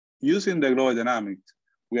 using the Glauber dynamics,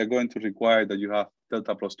 we are going to require that you have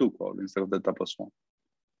delta plus 2 color instead of delta plus 1,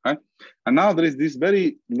 right? And now there is this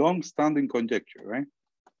very long-standing conjecture, right?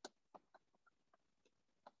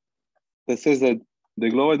 That says that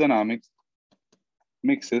the Glauber dynamics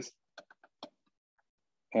mixes,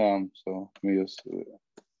 so let me just,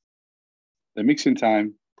 the mixing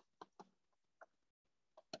time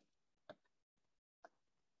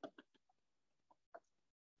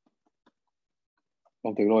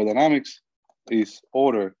of the Glauber dynamics is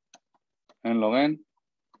order n log n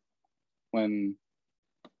when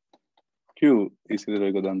Q is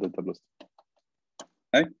greater than delta plus 2,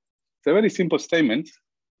 right? It's a very simple statement,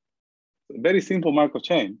 a very simple Markov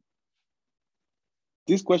chain.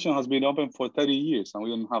 This question has been open for 30 years and we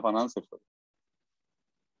don't have an answer for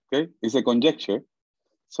it, okay? It's a conjecture.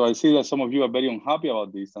 So I see that some of you are very unhappy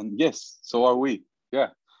about this, and yes, so are we, yeah.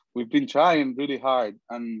 We've been trying really hard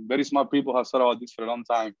and very smart people have thought about this for a long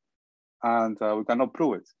time and we cannot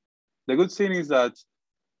prove it. The good thing is that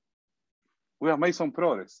we have made some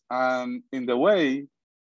progress, and in the way,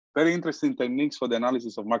 very interesting techniques for the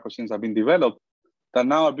analysis of Markov chains have been developed that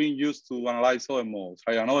now are being used to analyze other models,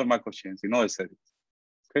 right? Another Markov chains in other settings,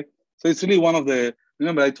 okay? So it's really one of the,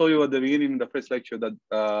 remember I told you at the beginning in the first lecture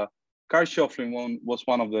that card shuffling was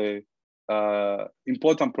one of the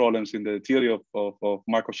important problems in the theory of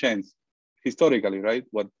Markov chains. historically, right?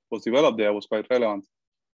 What was developed there was quite relevant.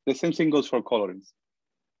 The same thing goes for colorings.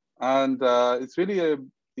 And it's really,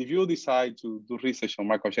 if you decide to do research on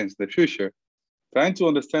Markov chains in the future, trying to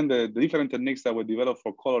understand the different techniques that were developed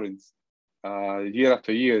for colorings year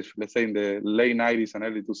after year, let's say in the late 90s and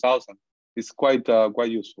early 2000s, is quite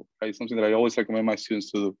useful, right? Something that I always recommend my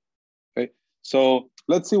students to do, okay? So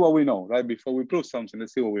let's see what we know, right? Before we prove something,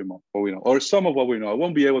 let's see what we know, or some of what we know. I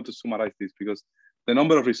won't be able to summarize this because the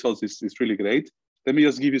number of results is really great. Let me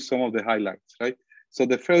just give you some of the highlights, right? So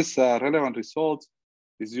the first relevant result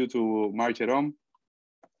is due to Mark Jerome,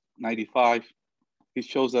 95. It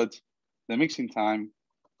shows that the mixing time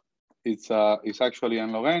is actually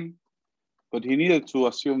n log n, but he needed to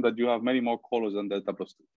assume that you have many more colors than delta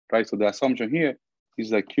plus 2, right? So the assumption here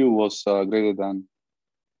is that Q was greater than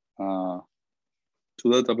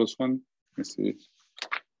 2 delta plus 1. Let's see.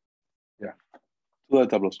 Yeah, 2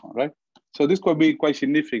 delta plus 1, right? So this could be quite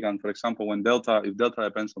significant. For example, when if delta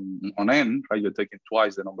depends on n, right, you're taking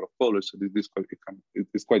twice the number of colors. So this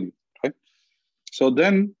it's quite useful, right? So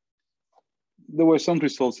then there were some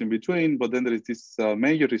results in between, but then there is this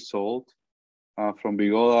major result from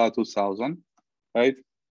Bigoda 2000, right?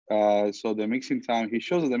 So the mixing time, he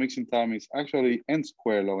shows that the mixing time is actually n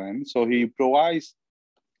squared log n. So he provides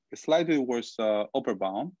a slightly worse upper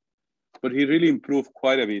bound, but he really improved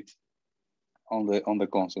quite a bit on the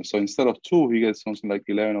constant. So instead of 2, he gets something like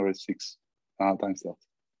 11 over 6 times delta.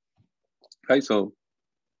 Right, so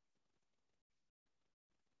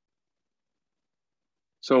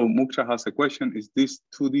Muksha has a question, is this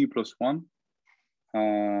 2D plus 1?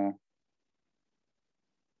 I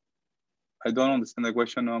don't understand the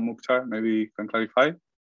question, Mukhtar. Maybe you can clarify.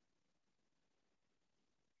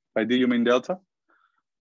 By D, you mean delta?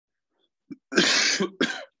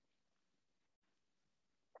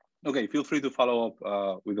 Okay, feel free to follow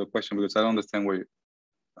up with the question because I don't understand what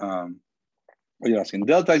you're asking.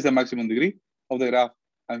 Delta is the maximum degree of the graph,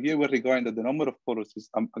 and here we're regarding that the number of colors is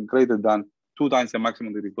greater than 2 times the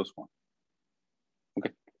maximum degree plus 1.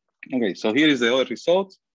 Okay, so here is the other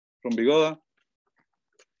result from Bigoda.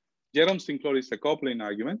 Jerome's include is a coupling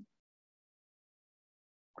argument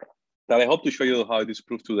that I hope to show you how it is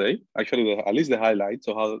proved today. Actually, at least the highlights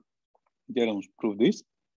of how Jerome's proved this.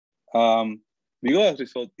 Bigoda's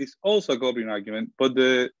result is also a coupling argument, but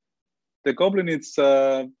the coupling is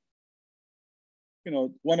one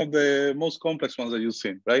of the most complex ones that you've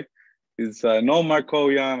seen, right? It's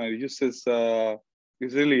non-Markovian, and it uses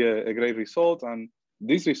it's really a great result, and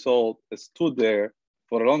this result stood there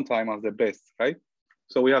for a long time as the best, right?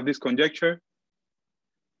 So we have this conjecture.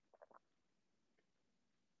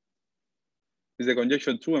 Is the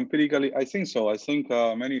conjecture true empirically? I think so. I think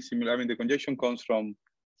the conjecture comes from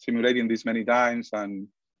simulating this many times and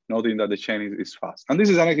noting that the chain is fast. And this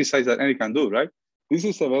is an exercise that any can do, right? This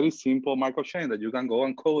is a very simple Markov chain that you can go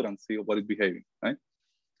and code and see what it's behaving, right?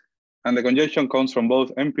 And the conjecture comes from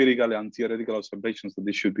both empirical and theoretical observations that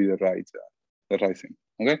this should be the right thing,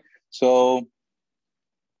 okay? So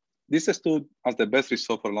this stood as the best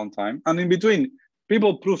result for a long time. And in between,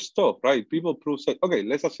 people prove stuff, right? People prove, okay,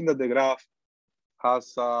 let's assume that the graph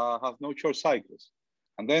has no short cycles.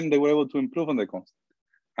 And then they were able to improve on the constant.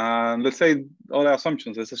 And let's say all the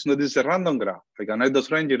assumptions, let's assume that this is a random graph, like an Edwards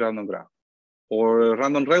range random graph, or a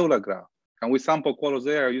random regular graph. Can we sample colors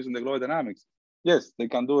there using the Glauber dynamics? Yes, they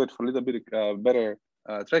can do it for a little bit better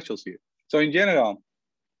thresholds here. So in general,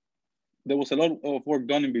 there was a lot of work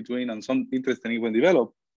done in between and some interesting even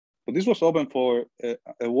developed. But this was open for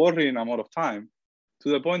a worrying amount of time, to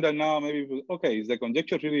the point that now maybe, okay, is the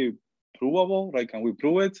conjecture really provable? Right? Can we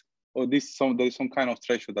prove it? Or there is some kind of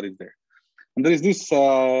threshold that is there. And there is this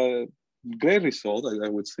great result, I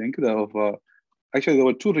would think, actually there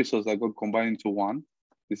were 2 results that got combined into one.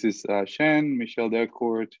 This is Shen, Michel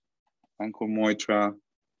Delcourt, and Moitra.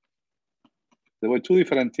 There were 2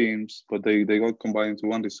 different teams, but they got combined into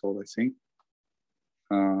one result, I think.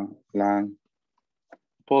 Lang.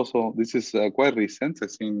 Also, this is quite recent, I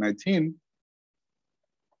think 19.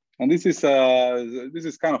 And this is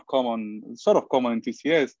kind of common, sort of common in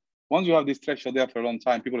TCS. Once you have this threshold there for a long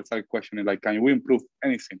time, people start questioning, like, can we improve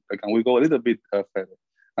anything? Like, can we go a little bit further?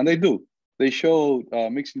 And they do. They show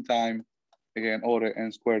mixing time, again, order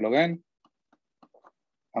n squared log n,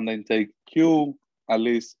 and then take Q, at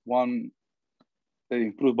least one, they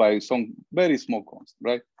improve by some very small constant,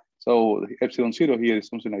 right? So epsilon 0 here is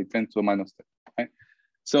something like 10 to the minus 10, right?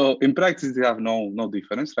 So in practice, they have no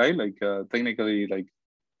difference, right? Like technically, like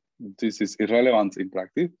this is irrelevant in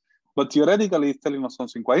practice, but theoretically, it's telling us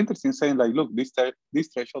something quite interesting, saying like, look, this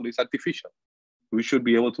threshold is artificial. We should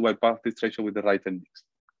be able to bypass this threshold with the right techniques.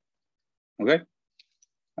 Okay.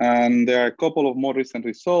 And there are a couple of more recent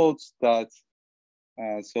results that,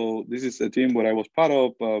 so this is a team where I was part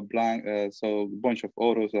of, Blanca, so a bunch of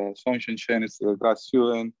autos, Sunshine Chen is a grad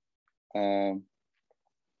student.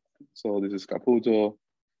 So this is Caputo.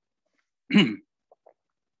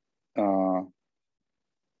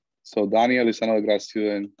 So Daniel is another grad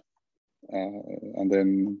student. And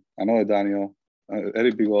then another Daniel,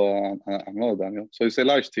 Eric Bigo, another Daniel. So it's a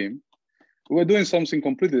large team. We're doing something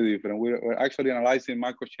completely different. We're actually analyzing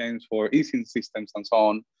microchains for easing systems and so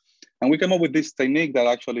on. And we came up with this technique that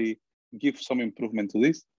actually gives some improvement to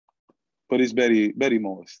this, but it's very, very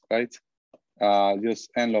modest, right?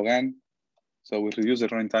 Just n log n. So we reduce the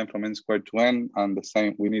running time from n squared to n, and the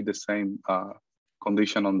same. We need the same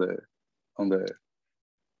condition on the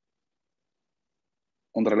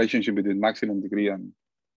relationship between maximum degree and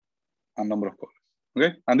number of colors.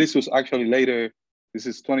 Okay, and this was actually later. This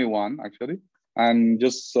is 21 actually, and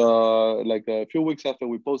just like a few weeks after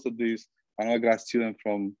we posted this, another grad student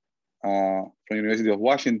from University of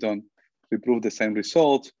Washington, we proved the same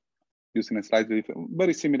result using a slightly different,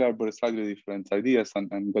 very similar but slightly different ideas,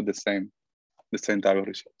 and got the same type of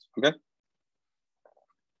results. Okay.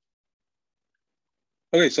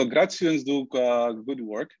 Okay, so grad students do good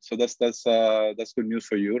work, so that's good news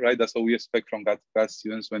for you, right? That's what we expect from grad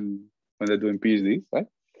students when they're doing PhDs, right?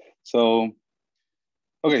 So,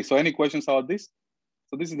 okay, so any questions about this?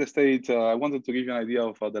 So this is the state. I wanted to give you an idea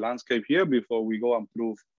of the landscape here before we go and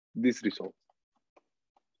prove this result.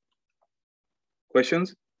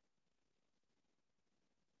 Questions?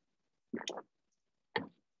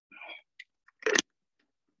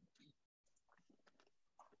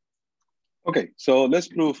 Okay, so let's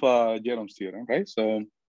prove Jerome's theorem, right? So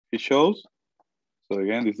it shows, so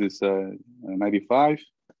again, this is 95,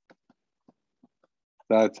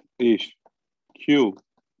 that if Q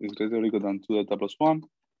is greater or equal than 2 delta plus 1,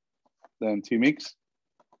 then T mix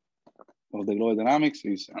of the Glauber dynamics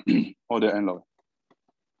is order n log.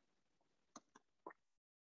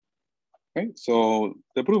 Okay, so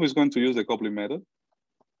the proof is going to use the coupling method.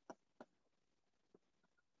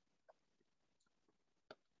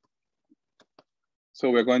 So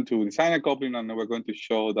we're going to design a coupling, and we're going to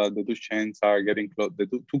show that the two chains are getting close. The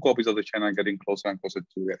two copies of the chain are getting closer and closer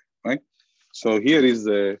together, right? So here is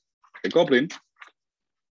the coupling.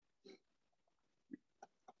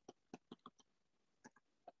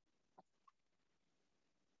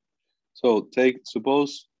 So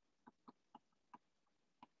suppose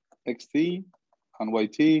xt and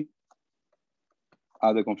yt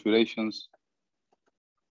are the configurations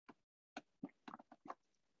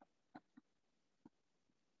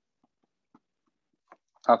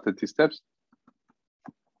after t steps.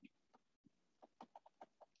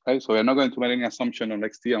 Okay, so we're not going to make any assumption on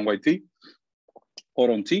xt and yt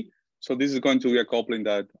or on t. So this is going to be a coupling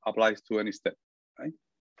that applies to any step, right?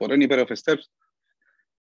 For any pair of steps,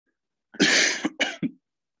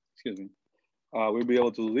 excuse me, we'll be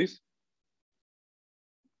able to do this.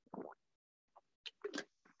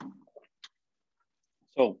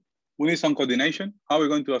 So we need some coordination. How are we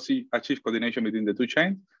going to achieve coordination between the two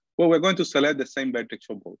chains? Well, we're going to select the same vertex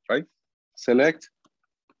for both, right? Select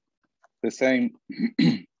the same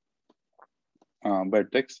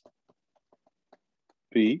vertex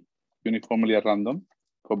P uniformly at random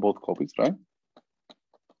for both copies, right?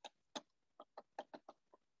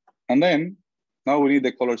 And then now we need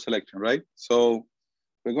the color selection, right? So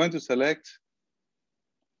we're going to select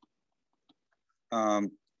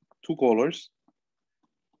two colors,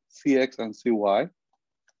 CX and CY,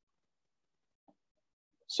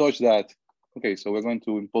 such that, okay, so we're going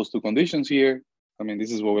to impose two conditions here. I mean,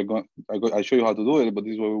 this is what we're going, I'll show you how to do it, but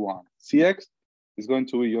this is what we want. CX is going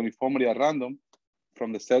to be uniformly at random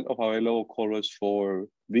from the set of available colors for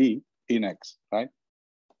V in X, right?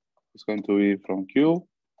 It's going to be from Q,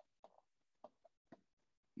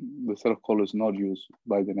 the set of colors not used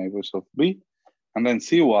by the neighbors of B. And then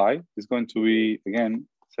CY is going to be, again,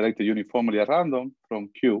 selected uniformly at random from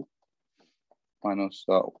Q minus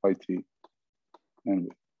YT and V,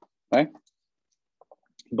 right?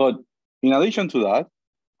 But in addition to that,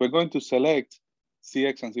 we're going to select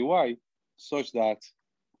CX and CY such that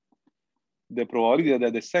the probability that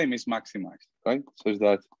they're the same is maximized, right? Such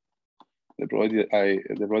that the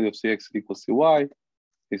probability of CX equals CY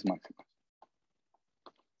is maximized.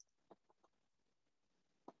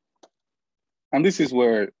 And this is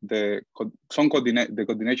where the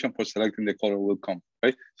coordination for selecting the color will come,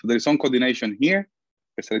 right? So there is some coordination here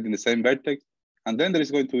for selecting the same vertex, and then there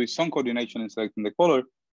is going to be some coordination in selecting the color.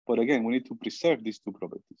 But again, we need to preserve these two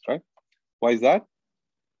properties, right? Why is that?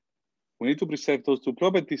 We need to preserve those two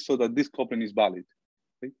properties so that this coupling is valid.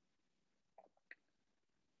 Okay?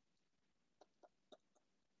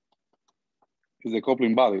 is the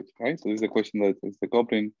coupling valid, right? So this is the question that is the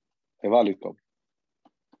coupling a valid coupling?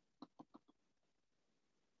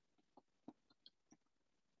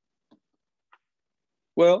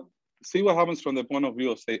 Well, see what happens from the point of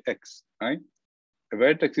view of, say, X, right? A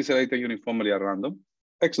vertex is selected uniformly at random.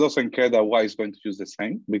 X doesn't care that Y is going to choose the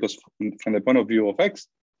same, because from the point of view of X,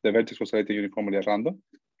 the vertex was selected uniformly at random.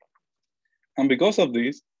 And because of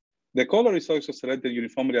this, the color is also selected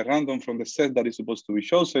uniformly at random from the set that is supposed to be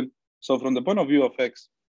chosen. So from the point of view of X,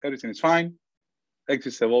 everything is fine. X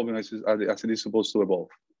is evolving as it is supposed to evolve.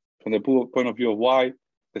 From the point of view of Y,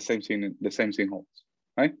 the same thing holds,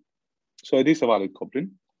 right? So it is a valid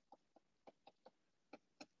coupling.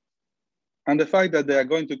 And the fact that they are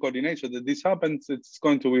going to coordinate so that this happens, it's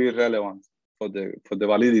going to be relevant for the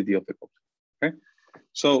validity of the coupling. Okay.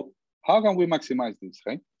 So how can we maximize this,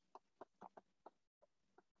 right?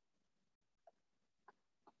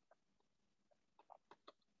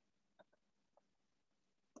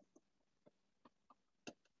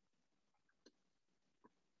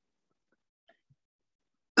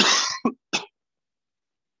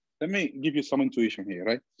 Let me give you some intuition here,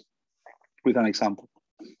 right? With an example.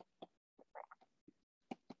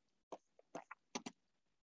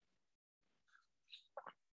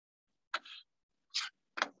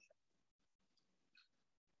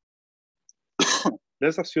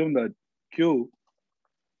 Let's assume that Q,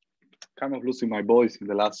 kind of losing my voice in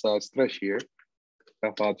the last stretch here,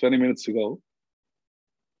 about 20 minutes ago.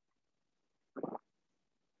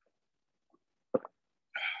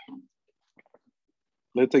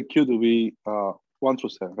 Let's take Q to be 1 through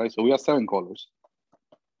 7, right? So we have 7 colors,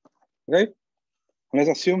 okay? And let's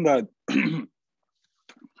assume that,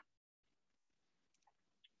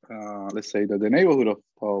 let's say that the neighborhood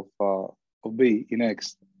of B in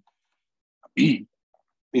X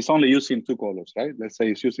is only using 2 colors, right? Let's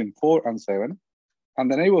say it's using 4 and 7.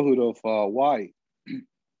 And the neighborhood of Y, the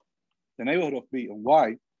neighborhood of B on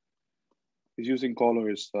Y is using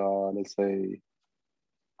colors, let's say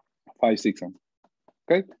 5, 6, and 7.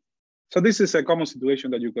 Okay? So this is a common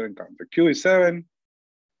situation that you could encounter. Q is 7,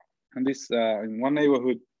 and this in one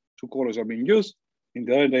neighborhood, 2 colors are being used. In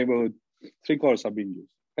the other neighborhood, 3 colors are being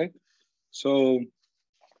used, okay? So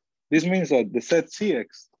this means that the set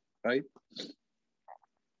CX, right,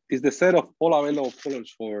 is the set of all available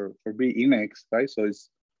colors for B in X, right? So it's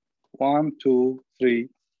 1, 2, 3,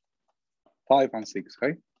 5, and 6,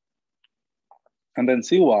 right? And then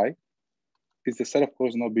CY is the set of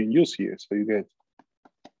colors not being used here. So you get,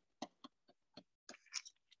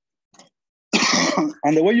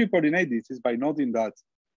 and the way you coordinate this is by noting that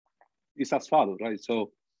it's as follows, right?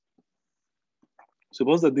 So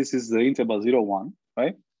suppose that this is the interval 0, 1,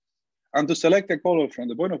 right? And to select a color from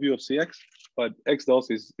the point of view of CX, what X does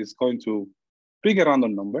is going to pick a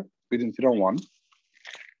random number between 0 and 1.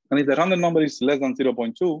 And if the random number is less than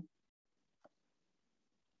 0.2,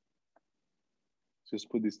 just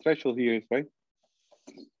put this threshold here, right?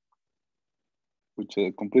 Which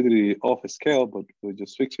is completely off scale, but we'll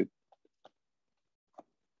just fix it.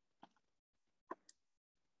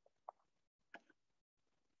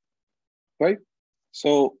 Right?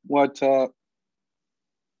 So what can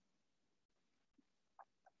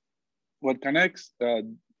X,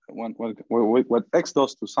 what X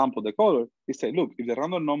does to sample the color is say, look, if the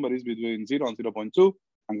random number is between 0 and 0.2,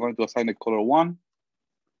 I'm going to assign a color 1.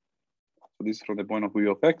 So this is from the point of view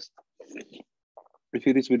of X. If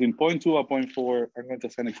it is between 0.2 and 0.4, I'm going to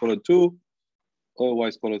assign a color 2,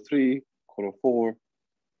 otherwise color 3, color 4,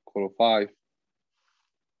 color 5.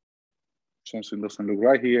 Something doesn't look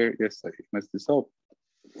right here. Yes, I messed this up.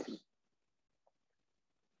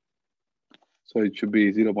 So it should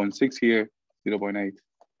be 0.6 here, 0.8,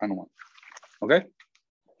 and 1. Okay?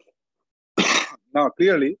 Now,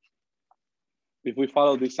 clearly, if we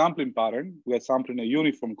follow the sampling pattern, we are sampling a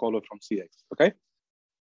uniform color from CX, okay?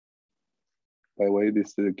 By the way,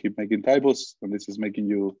 this keep making typos, and this is making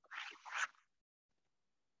you.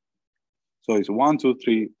 So it's 1, 2,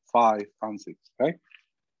 3, 5, and 6, right?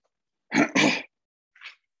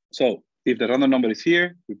 So if the random number is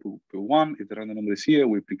here, we put 1. If the random number is here,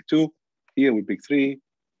 we pick 2. Here we pick 3,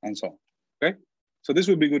 and so on, okay? So this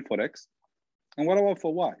will be good for X. And what about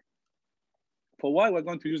for Y? For Y, we're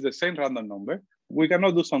going to use the same random number. We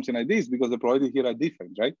cannot do something like this because the probability here are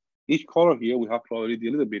different, right? Each color here, we have probability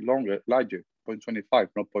a little bit larger, 0.25,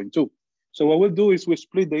 not 0.2. So what we'll do is we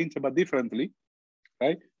split the interval differently,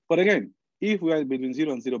 right? But again, if we are between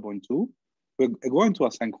 0 and 0.2, we're going to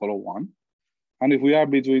assign color 1. And if we are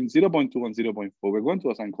between 0.2 and 0.4, we're going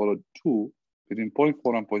to assign color 2, between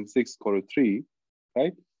 0.4 and 0.6, color 3,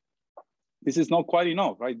 right? This is not quite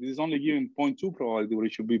enough, right? This is only giving 0.2 probability, where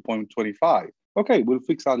it should be 0.25. Okay, we'll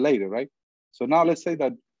fix that later, right? So now let's say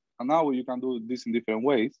that, and now you can do this in different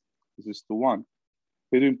ways. This is 2, 1.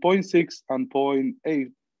 Between 0.6 and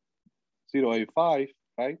 0.8085,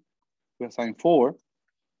 right? We assign 4,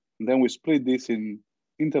 and then we split this in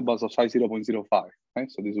intervals of size 0.05,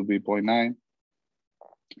 right? So this will be 0.9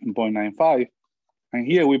 and 0.95. And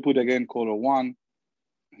here we put again color 1,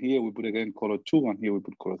 here we put again color 2, and here we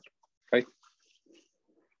put color 3, right?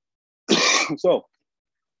 So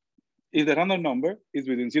if the random number is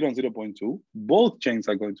between 0 and 0.2, both chains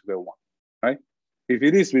are going to get 1, right? If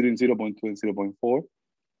it is between 0.2 and 0.4,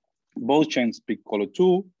 both chains pick color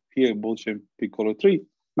 2, here both chains pick color 3.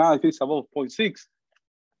 Now if it's above 0.6,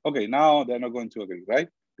 okay, now they're not going to agree, right?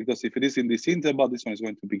 Because if it is in this interval, this one is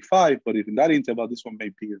going to pick 5, but if in that interval, this one may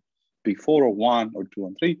pick 4 or 1 or 2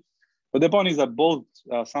 and 3. But the point is that both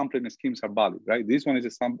sampling schemes are valid, right? This one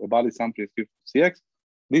is a valid sampling scheme for CX.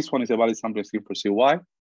 This one is a valid sampling scheme for CY,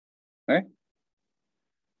 right?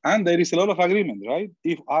 And there is a lot of agreement, right?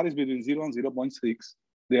 If R is between 0 and 0.6,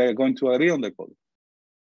 they are going to agree on the color.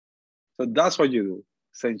 So that's what you do.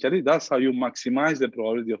 Essentially, that's how you maximize the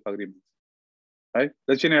probability of agreement, right?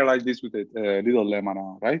 Let's generalize this with a little lemma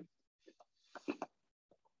now, right?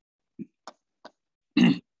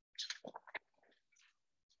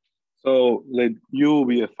 So let U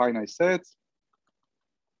be a finite set,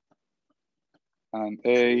 and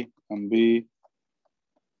A and B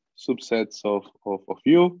subsets of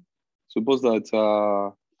U. Suppose that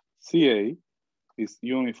CA is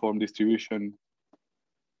uniform distribution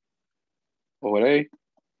over A,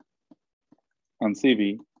 and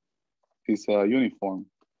CV is uniform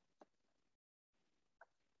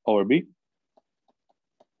over B.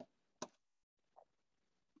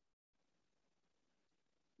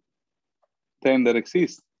 Then there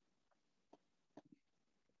exists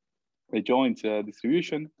a joint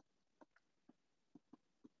distribution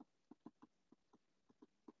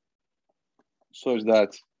such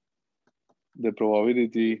that the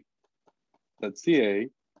probability that CA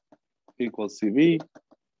equals CV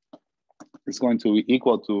is going to be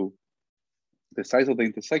equal to the size of the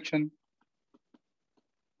intersection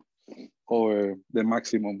or the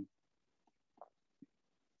maximum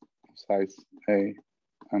size A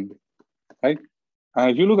and B, right?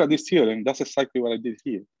 And if you look at this theorem, that's exactly what I did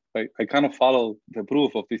here, right? I kind of follow the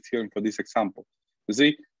proof of this theorem for this example. You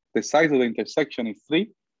see, the size of the intersection is 3,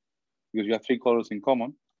 because you have 3 colors in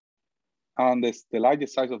common. And the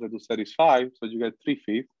largest size of the two set is 5, so you get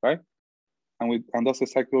 3/5, right? And that's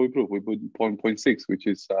exactly what we prove. We put 0.6, which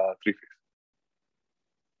is 3/5.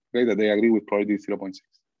 Okay, that they agree with probability 0.6,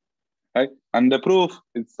 right? And the proof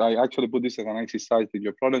is, I actually put this as an exercise in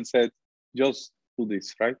your problem set. Just do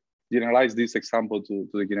this, right? Generalize this example to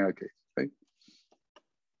the general case, right?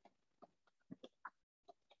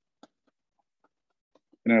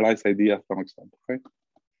 Generalize idea from example, right?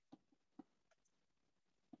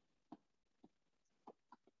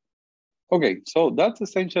 Okay, so that's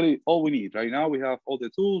essentially all we need. Right now we have all the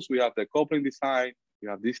tools, we have the coupling design, we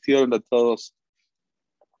have this theorem that tells us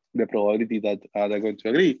the probability that they're going to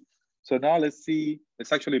agree. So now let's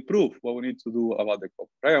actually prove what we need to do about the coupling,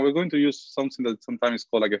 right? And we're going to use something that sometimes is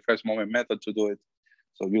called like a first moment method to do it.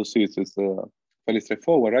 So you'll see it's fairly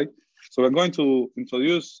straightforward, right? So we're going to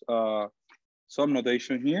introduce some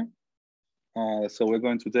notation here. So we're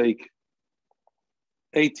going to take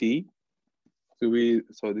AT to be,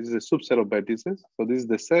 so this is a subset of vertices. So this is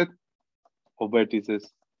the set of vertices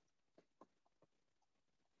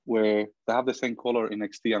where they have the same color in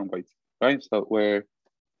XT and YT, right? So where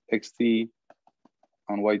XT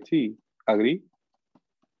and YT agree.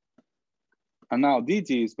 And now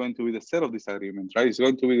DT is going to be the set of disagreements, right? It's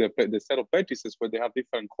going to be the set of vertices where they have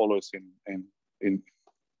different colors in.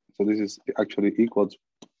 So this is actually equal to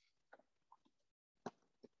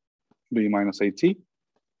B minus AT,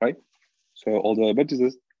 right? So all the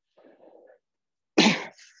vertices.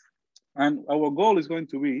 And our goal is going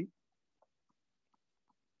to be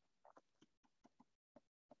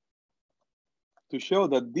to show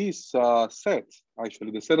that this set,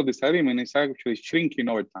 actually the set of disagreement is actually shrinking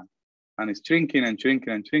over time. And it's shrinking and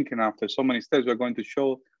shrinking and shrinking. After so many steps, we're going to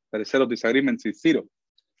show that the set of disagreements is 0.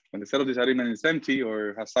 When the set of disagreement is empty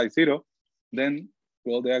or has size 0, then,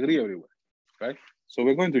 well, they agree everywhere, right? So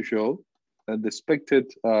we're going to show that the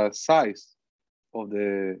expected size of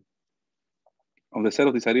the set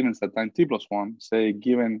of disagreements at time t+1, say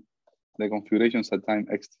given the configurations at time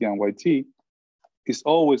xt and yt, is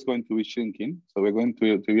always going to be shrinking. So we're going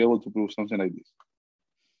to be able to prove something like this.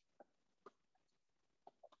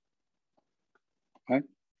 Right?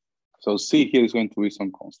 So C here is going to be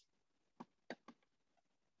some constant.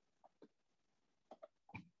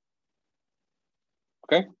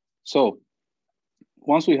 Okay, so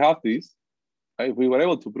once we have this, right? If we were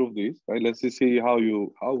able to prove this, right? Let's just see how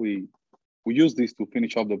we use this to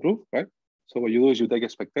finish up the proof, right? So what you do is you take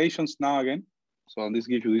expectations now again. So this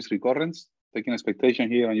gives you this recurrence, taking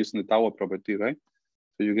expectation here and using the tower property, right?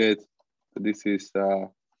 So you get that this is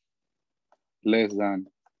less than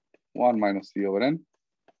 1 minus t over n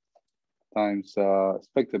times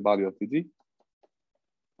expected value of dt.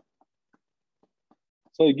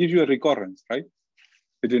 So it gives you a recurrence, right?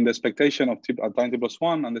 Between the expectation of t at time t plus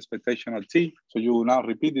 1 and the expectation of t. So you now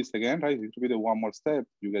repeat this again, right? If you repeat it one more step,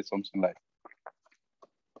 you get something like.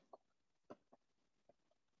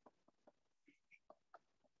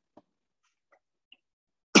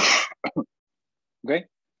 Okay,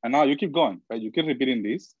 and now you keep going, right? You keep repeating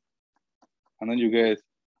this, and then you get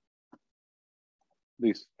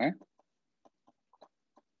this, right?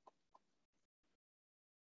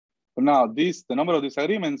 But now the number of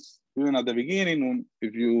disagreements, even at the beginning,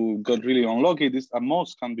 if you got really unlucky, this at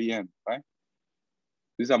most can be n, right?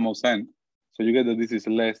 This is at most n. So you get that this is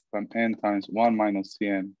less than n times 1 minus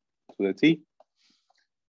cn to the t.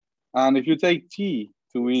 And if you take t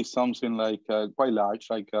to be something like quite large,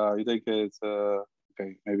 like you take it,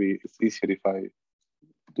 okay, maybe it's easier if I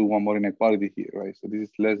do one more inequality here, right? So this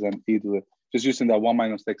is less than e to the, just using that 1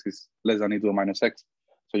 minus x is less than e to the minus x.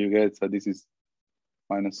 So you get, this is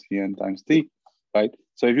minus cn times t, right?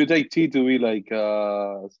 So if you take t to be like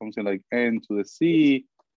something like n to the c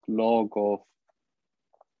log of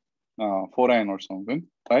 4n or something,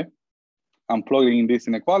 right? I'm plugging in this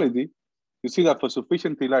inequality. You see that for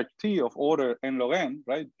sufficiently large t of order n log n,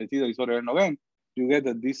 right? The t that is order n log n, you get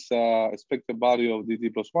that this expected value of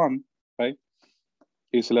dt plus 1, right,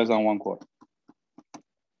 is less than 1/4.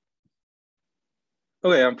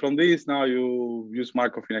 Okay, and from this, now you use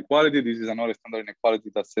Markov inequality. This is another standard inequality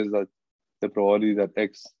that says that the probability that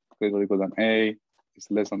x greater or equal than a is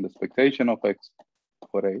less than the expectation of x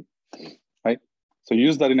for a, right? So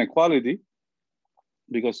use that inequality,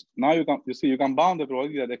 because now you can bound the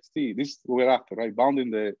probability that xt, this is what we're after, right? Bounding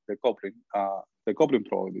the coupling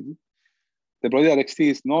probability. The probability that xt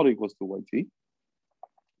is not equal to yt,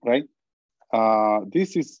 right?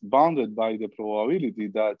 This is bounded by the probability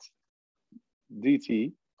that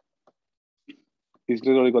dt is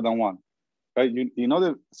greater or equal than 1, right? You know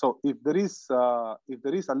that. So if there is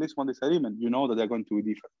at least one disagreement, you know that they're going to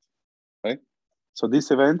be different, right? So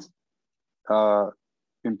this event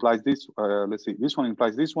implies this. Let's see, this one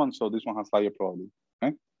implies this one, so this one has higher probability,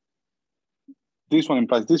 right? This one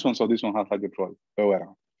implies this one, so this one has higher probability.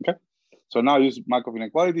 Okay. So now use Markov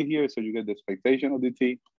inequality here, so you get the expectation of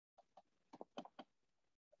dt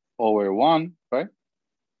over 1, right?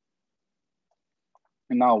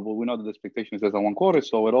 And now we know that the expectation is less than 1/4,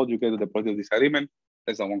 so overall you get the probability of disagreement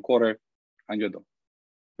less than 1/4, and you're done.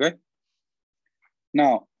 Okay.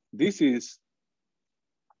 Now this is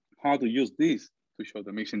how to use this to show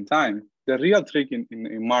the mixing time. The real trick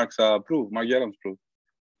in Mark's proof, Mark Yellen's proof,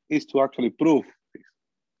 is to actually prove this.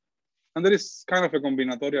 And there is kind of a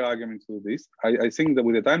combinatorial argument to this. I think that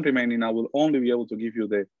with the time remaining, I will only be able to give you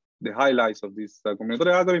the highlights of this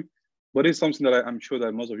combinatorial algorithm, but it's something that I'm sure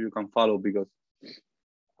that most of you can follow, because,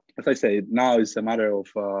 as I say, now it's a matter of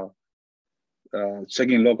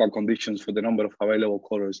checking local conditions for the number of available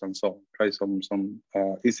colors and so on. Try some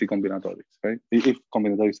easy combinatories, right? If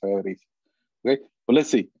combinatories are ever easy, okay? But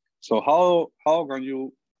let's see. So how can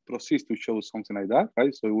you proceed to show something like that,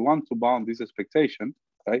 right? So we want to bound this expectation,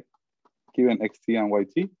 right, given xt and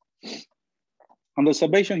yt. And the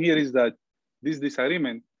observation here is that this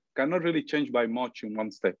disagreement cannot really change by much in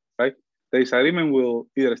one step, right? The disagreement will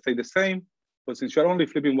either stay the same, but since you're only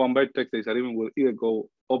flipping one vertex, the disagreement will either go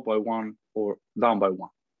up by 1 or down by 1,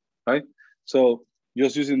 right? So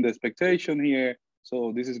just using the expectation here,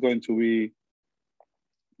 so this is going to be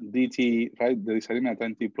dt, right? The disagreement at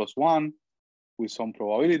nt plus 1 with some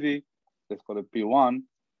probability, let's call it P1,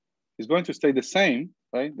 is going to stay the same,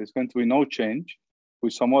 right? There's going to be no change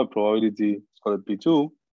with some other probability, let's call it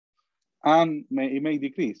P2, and it may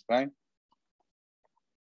decrease, right?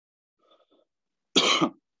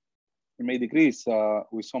 It may decrease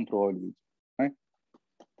with some probability, right?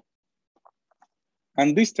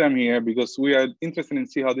 And this term here, because we are interested in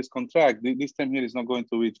see how this contracts, this term here is not going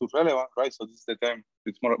to be too relevant, right? So this is the term,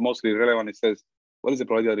 it's mostly relevant. It says, what is the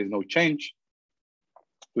probability that there is no change?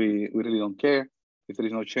 We really don't care if there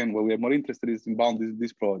is no change. What we are more interested in is in bound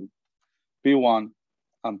this probability, P1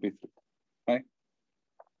 and P3, right?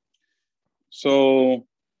 So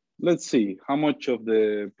let's see how much of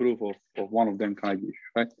the proof of one of them can I give you,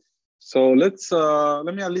 right? So let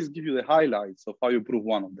me at least give you the highlights of how you prove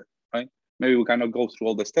one of them, right? Maybe we cannot go through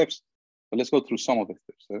all the steps, but let's go through some of the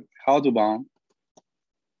steps. Right? How to bound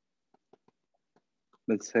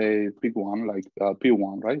let's say pick one, like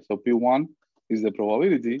P1, right? So P1 is the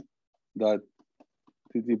probability that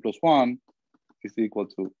TT plus 1 is equal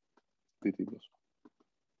to TT plus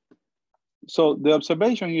 1. So the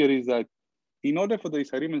observation here is that in order for the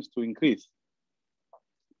disagreements to increase,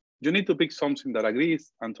 you need to pick something that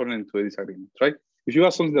agrees and turn it into a disagreement, right? If you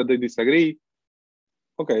have something that they disagree,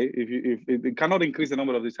 okay, if it cannot increase the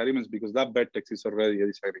number of disagreements because that vertex is already a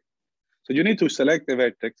disagreement. So you need to select a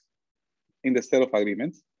vertex in the set of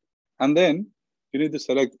agreements, and then you need to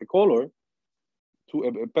select a color to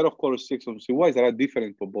a pair of colors CX and CY that are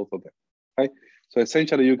different for both of them, right? So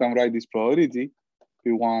essentially you can write this probability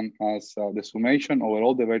P1 as the summation over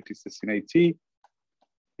all the vertices in AT,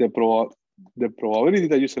 the probability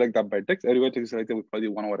that you select that vertex, every vertex is selected with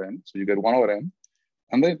probability 1 over n, so you get 1 over n,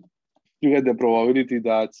 and then you get the probability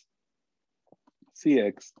that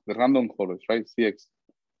CX, the random colors, right? CX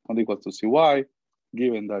not equal to CY,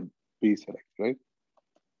 given that B is selected, right?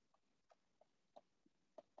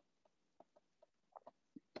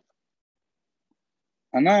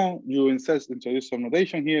 And now you introduce some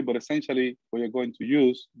notation here, but essentially what you're going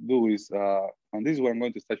to do is, and this is where I'm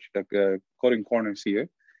going to start cutting corners here.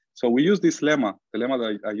 So we use this lemma, the lemma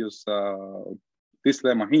that I use, this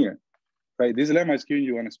lemma here, right? This lemma is giving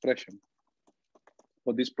you an expression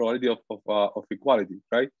for this probability of equality,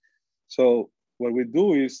 right? So what we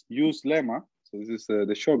do is use lemma. So this is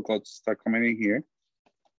the shortcuts start coming in here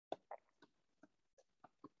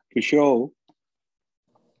to show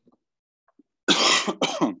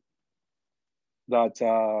that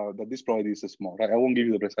this probability is small, right? I won't give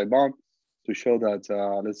you the precise bound to show that,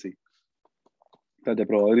 let's see, that the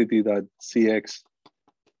probability that CX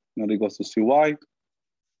not equals to CY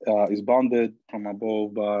is bounded from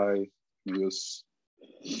above by, use,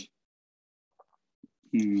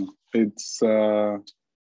 it's,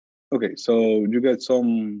 okay, so you get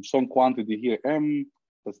some quantity here, M,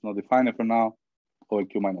 let's not define it for now, or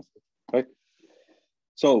Q minus A, right?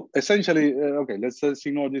 So essentially, okay, let's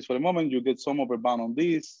ignore this for a moment. You get some upper bound on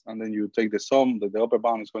this, and then you take the sum, that the upper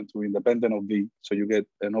bound is going to be independent of V. So you get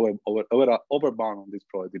an upper bound on this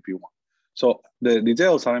probability P1. So the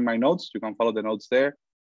details are in my notes. You can follow the notes there.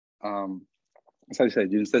 As I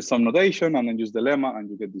said, you instead some notation and then use the lemma and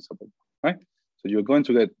you get this upper bound, right? So you're going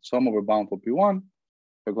to get some upper bound for P1.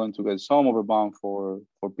 You're going to get some upper bound for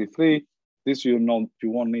P3. This you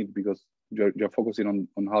won't need because you're focusing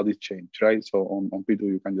on how this changed, right? So on P2,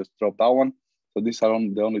 you can just drop that one. So these are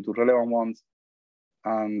the only two relevant ones.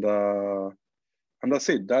 And that's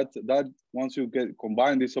it. That once you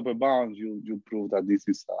combine these upper bounds, you prove that this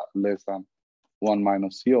is less than 1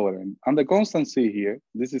 minus C over N. And the constant C here,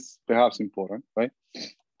 this is perhaps important, right?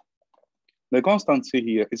 The constant C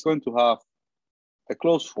here is going to have a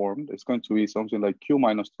closed form. It's going to be something like Q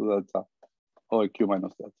minus 2 delta or Q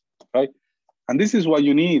minus delta, right? And this is why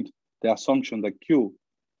you need the assumption that Q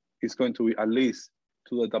is going to be at least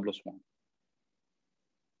 2 delta plus 1,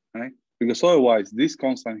 right? Because otherwise, this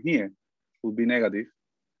constant here will be negative.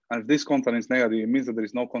 And if this constant is negative, it means that there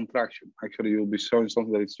is no contraction. Actually, you'll be showing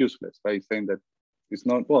something that is useless, right? Saying that it's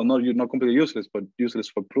not, well, no, you're not completely useless, but useless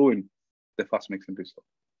for proving the fast mixing result,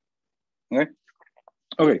 okay?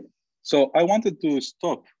 Okay, so I wanted to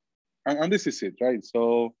stop, and this is it, right?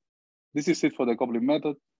 So this is it for the coupling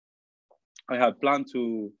method. I had planned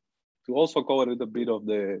to also cover a little bit of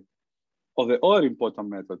the other important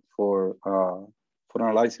method for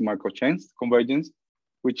analyzing Markov chains convergence,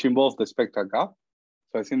 which involves the spectral gap.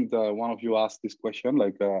 So I think one of you asked this question,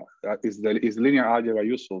 like, is linear algebra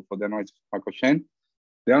useful for the analysis of Markov chain?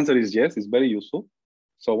 The answer is yes, it's very useful.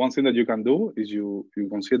 So one thing that you can do is you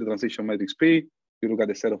consider the transition matrix P, you look at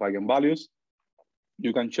the set of eigenvalues.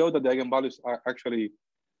 You can show that the eigenvalues are actually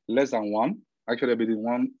less than 1, actually between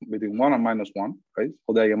one and minus 1, right?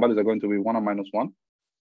 So the eigenvalues are going to be 1 and minus 1.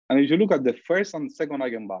 And if you look at the first and second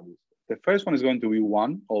eigenvalues, the first one is going to be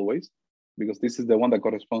 1 always, because this is the one that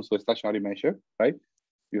corresponds to a stationary measure, right?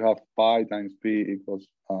 You have pi times P equals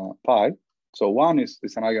pi. So 1 is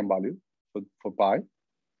an eigenvalue for pi.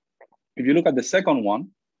 If you look at the second one,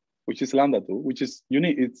 which is lambda 2, which is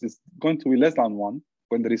unique, it's going to be less than 1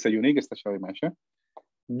 when there is a unique stationary measure.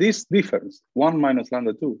 This difference, 1 minus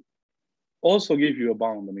lambda 2, also gives you a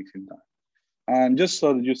bound on the mixing time. And just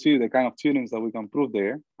so that you see the kind of tunings that we can prove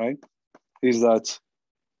there, right, is that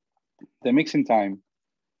the mixing time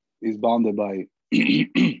is bounded by,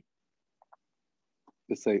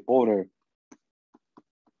 let's say, order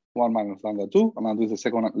 1 minus lambda 2, and then this is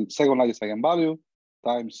the second largest eigenvalue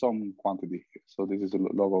times some quantity here. So this is a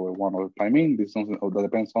log over 1 over pi mean. This is something that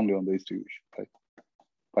depends only on the distribution, right?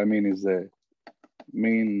 Pi mean is the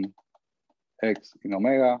mean x in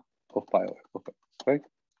omega of pi over of x, right?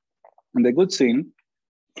 And the good thing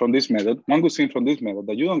from this method, one good thing from this method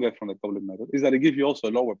that you don't get from the coupling method is that it gives you also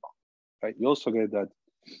a lower bound, right? You also get that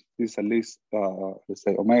this is at least, let's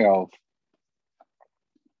say, omega of.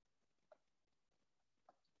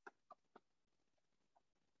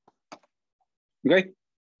 Okay.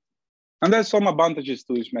 And there's some advantages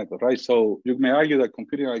to this method, right? So you may argue that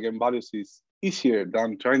computing eigenvalues is easier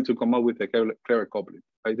than trying to come up with a clever coupling,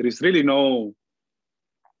 right? There is really no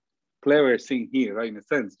clever thing here, right? In a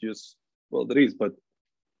sense, just, well, there is, but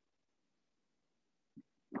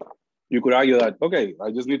you could argue that, okay,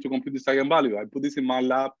 I just need to compute this eigenvalue. I put this in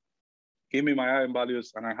MATLAB, give me my eigenvalues,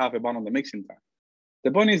 and I have a bound on the mixing time.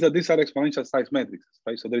 The point is that these are exponential size matrices,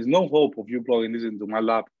 right? So there's no hope of you plugging this into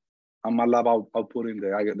MATLAB and MATLAB outputting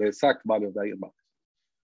the exact value of the eigenvalue.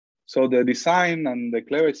 So the design and the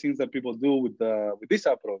clever things that people do with this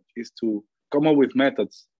approach is to come up with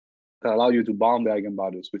methods that allow you to bound the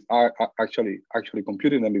eigenvalues with actually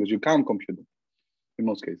computing them, because you can't compute them in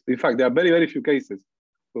most cases. In fact, there are very, very few cases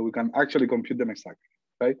where we can actually compute them exactly,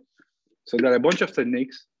 right? So there are a bunch of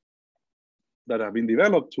techniques that have been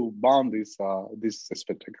developed to bound this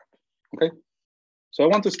spectrum, okay? So I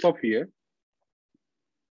want to stop here.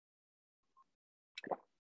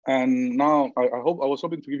 And now I was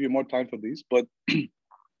hoping to give you more time for this, but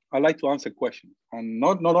I like to answer questions, and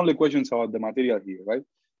not only questions about the material here, right?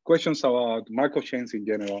 Questions about Markov chains in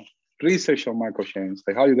general, research on Markov chains,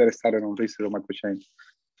 like how you get started on research on Markov chains.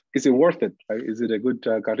 Is it worth it, right? Is it a good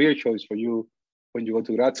career choice for you when you go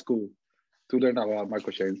to grad school to learn about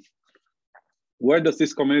Markov chains? Where does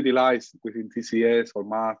this community lies within TCS or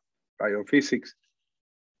math, right, or physics?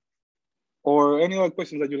 Or any other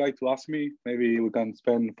questions that you like to ask me? Maybe we can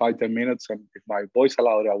spend 5-10 minutes, and if my voice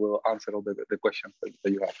allows, I will answer all the questions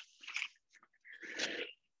that you have.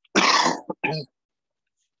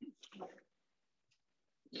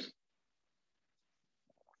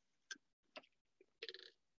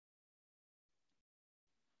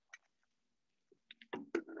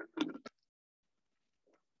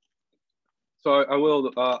 So I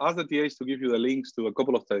will ask the TAs to give you the links to a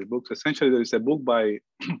couple of textbooks. Essentially, there is a book by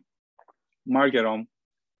Markov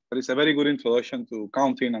that is a very good introduction to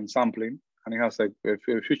counting and sampling, and it has like a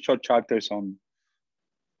few short chapters on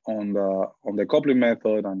the coupling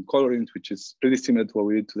method and colorings, which is pretty similar to what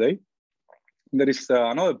we did today. And there is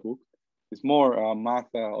another book. It's more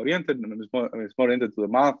math oriented, and it's more oriented to the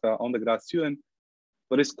math undergrad student,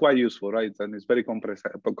 but it's quite useful, right? And it's very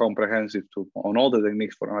comprehensive on all the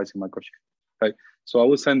techniques for analyzing Markov chains, right? So I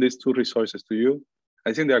will send these two resources to you.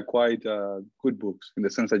 I think they are quite good books in the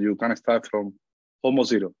sense that you can start from almost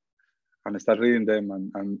zero and start reading them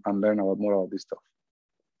and learn more about this stuff.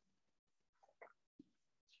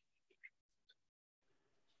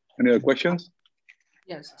 Any other questions?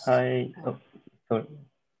 Yes. Sorry. Go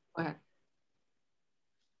ahead.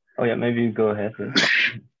 Oh yeah, maybe you go ahead.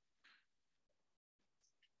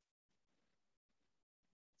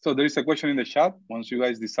 So there is a question in the chat. Once you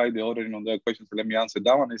guys decide the ordering on the questions, let me answer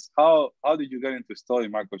that one. Is how did you get into studying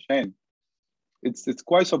Markov chain? It's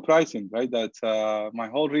quite surprising, right? That my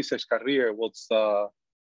whole research career was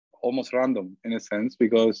almost random in a sense,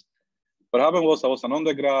 because what happened was I was an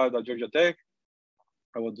undergrad at Georgia Tech.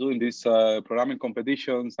 I was doing these programming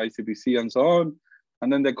competitions, ICPC and so on.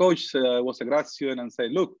 And then the coach was a grad student and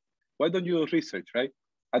said, look, why don't you research, right?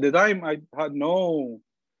 At the time, I had no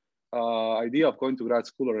idea of going to grad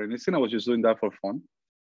school or anything. I was just doing that for fun.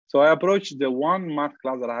 So I approached the one math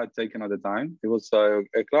class that I had taken at the time. It was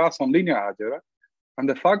a class on linear algebra. And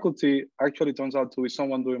the faculty actually turns out to be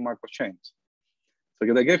someone doing Markov chains.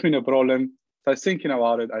 So they gave me no problem. So I was thinking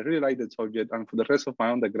about it. I really liked the subject. And for the rest of my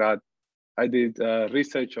undergrad, I did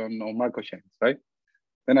research on Markov chains, right?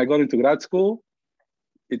 Then I got into grad school.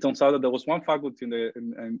 It turns out that there was one faculty in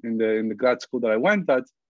the grad school that I went at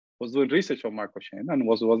was doing research on Markov chain and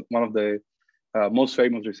was one of the most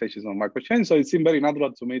famous researchers on Markov chain. So it seemed very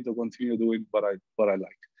natural to me to continue doing what I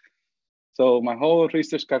liked. So my whole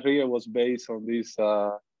research career was based on this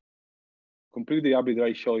completely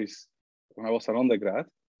arbitrary choice when I was an undergrad.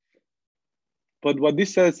 But what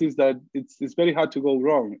this says is that it's very hard to go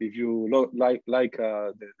wrong if you like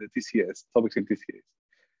the TCS, topics in TCS.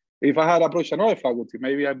 If I had approached another faculty,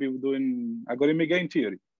 maybe I'd be doing algorithmic game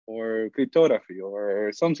theory or cryptography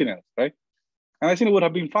or something else, right? And I think it would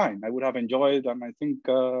have been fine. I would have enjoyed, and I think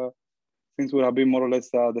things would have been more or less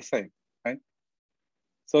the same, right?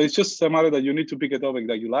 So it's just a matter that you need to pick a topic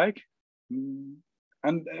that you like. And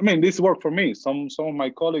I mean, this worked for me. Some of my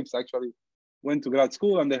colleagues actually went to grad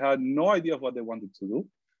school and they had no idea of what they wanted to do.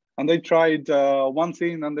 And they tried one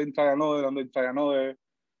thing and then try another and then try another.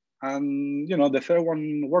 And the third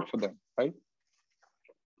one worked for them, right?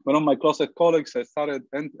 One of my closest colleagues started,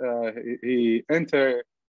 he entered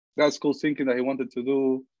grad school thinking that he wanted to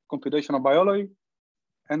do computational biology,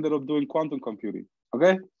 ended up doing quantum computing.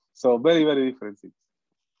 Okay, so very, very different things.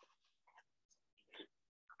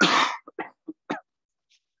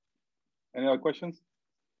 Any other questions?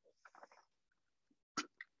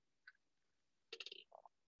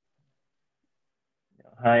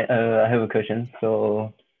 Hi, I have a question.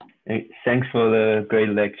 So thanks for the great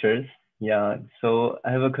lectures. Yeah, so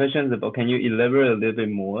I have a question about, can you elaborate a little bit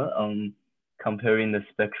more on comparing the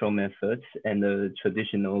spectral methods and the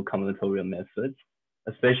traditional combinatorial methods?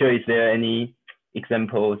 Especially, is there any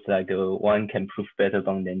examples like one can prove better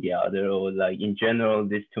bound than the other, or like in general,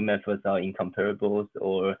 these two methods are incomparables,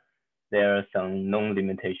 or there are some known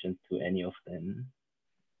limitations to any of them?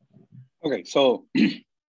 Okay, so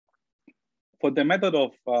for the method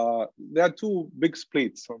of, there are two big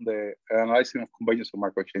splits on the analyzing of convergence of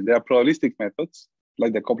Markov chain. There are probabilistic methods,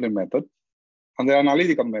 like the coupling method, and there are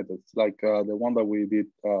analytical methods, like the one that we did,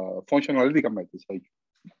 functional analytical methods. Like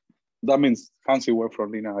that means fancy word for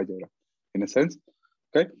linear algebra, in a sense.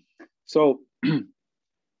 Okay, so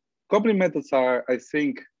coupling methods are, I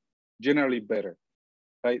think, generally better,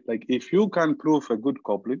 right? Like if you can prove a good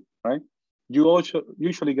coupling, right, you also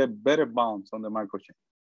usually get better bounds on the Markov chain.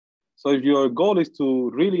 So if your goal is to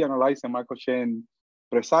really analyze a Markov chain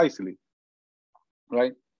precisely,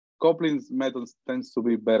 right, coupling methods tends to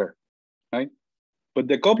be better, right? But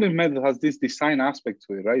the coupling method has this design aspect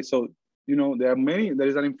to it, right? So, you know, there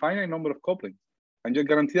is an infinite number of couplings, and you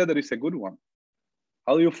guarantee that there is a good one.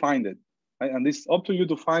 How do you find it? Right? And it's up to you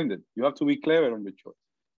to find it. You have to be clever on your choice,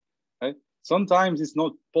 right? Sometimes it's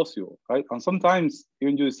not possible, right? And sometimes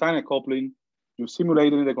even you design a coupling, you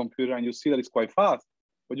simulate it in the computer, and you see that it's quite fast,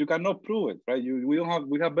 but you cannot prove it, right?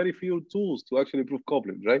 We have very few tools to actually prove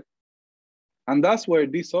coupling, right? And that's where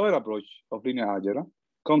this other approach of linear algebra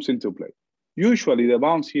comes into play. Usually the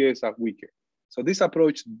bounds here are weaker. So this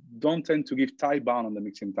approach don't tend to give tight bound on the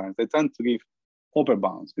mixing times. They tend to give upper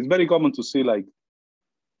bounds. It's very common to see like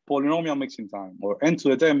polynomial mixing time or n to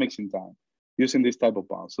the 10 mixing time using this type of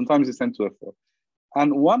bounds. Sometimes it's n to the 4.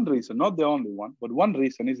 And one reason, not the only one, but one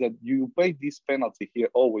reason is that you pay this penalty here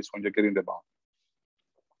always when you're getting the bound.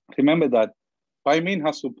 Remember that pi mean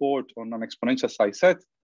has support on an exponential size set.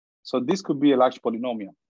 So this could be a large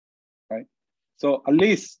polynomial, right? So at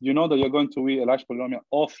least you know that you're going to be a large polynomial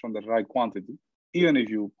off from the right quantity, even if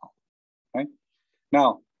you bound, right?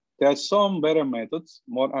 Now, there are some better methods,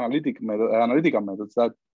 more analytical methods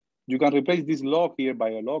that you can replace this log here by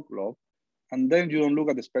a log, and then you don't look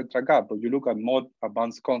at the spectral gap, but you look at more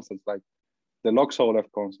advanced constants like the log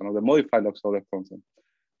Sobolev constant or the modified log Sobolev constant.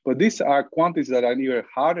 But these are quantities that are even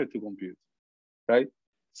harder to compute, right?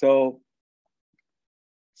 So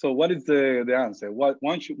what is the answer?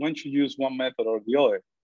 One should use one method or the other?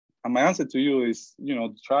 And my answer to you is, you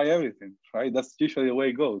know, try everything, right? That's usually the way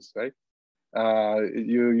it goes, right?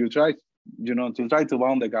 You try, you know, to try to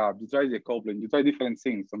bound the gap, you try the coupling, you try different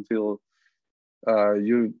things until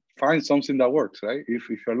you find something that works, right? If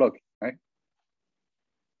you're lucky, right?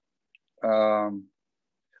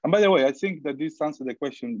 And by the way, I think that this answers the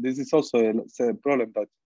question. This is also a problem that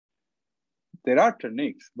there are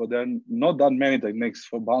techniques, but there are not that many techniques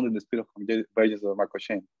for bounding the speed of convergence of a Markov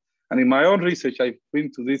chain. And in my own research, I've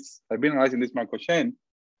been analyzing this Markov chain,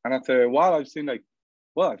 and after a while, I've seen like,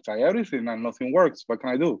 well, I've tried everything and nothing works. What can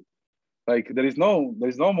I do? Like there is no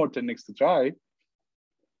more techniques to try,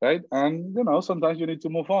 right? And you know, sometimes you need to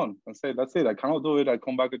move on and say, that's it. I cannot do it. I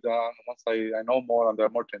come back with that once I know more and there are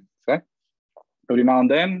more techniques, right? Every now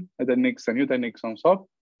and then, a new technique comes up.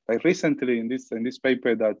 Like recently in this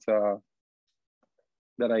paper that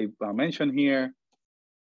I mentioned here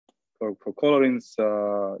for colorings,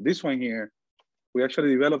 this one here, we actually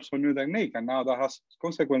developed some new technique, and now that has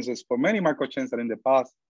consequences for many Markov chains that in the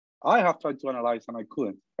past I have tried to analyze and I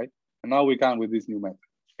couldn't, right? And now we can with this new method,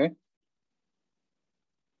 okay?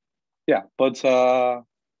 Yeah, but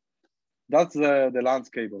that's the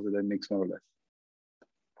landscape of the techniques more or less.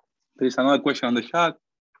 There is another question on the chat.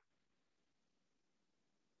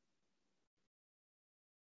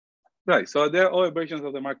 Right, so there are other versions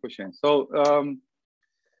of the Markov chain. So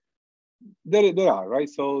there are, right?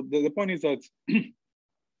 So the point is that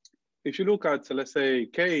if you look at, let's say,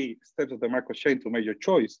 k steps of the Markov chain to make your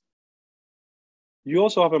choice, you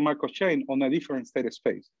also have a Markov chain on a different state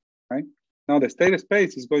space, right? Now the state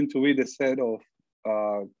space is going to be the set of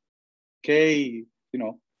k, you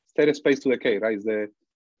know, state space to the k, right? It's the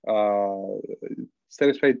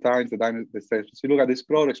state space times the state. So you look at this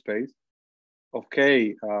product space of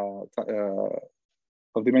k of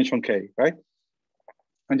dimension k, right?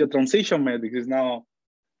 And your transition metric is now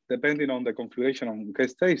depending on the configuration of k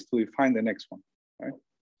states to define the next one, right?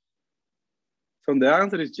 So the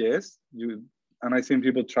answer is yes. And I think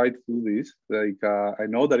people try to do this. Like I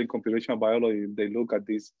know that in computational biology, they look at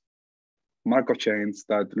these Markov chains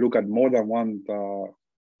that look at more than one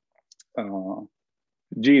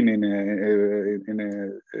gene in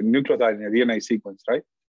a nucleotide in a DNA sequence, right?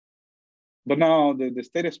 But now the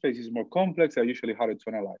state space is more complex and usually harder to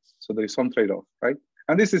analyze. So there is some trade-off, right?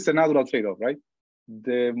 And this is a natural trade-off, right?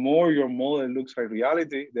 The more your model looks like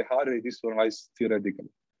reality, the harder it is to analyze theoretically,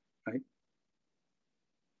 right?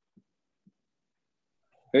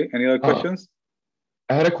 Okay, any other questions?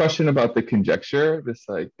 I had a question about the conjecture, this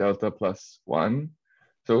like delta plus 1.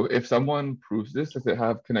 So if someone proves this, does it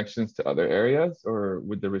have connections to other areas, or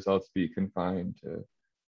would the results be confined to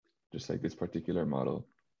just like this particular model?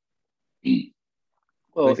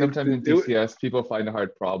 Well, like sometimes in DCS, people find a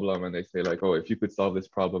hard problem and they say like, oh, if you could solve this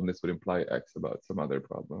problem, this would imply X about some other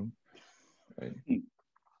problem, right?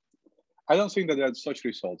 I don't think that there are such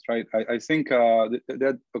results, right? I think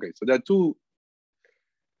that, okay, so there are two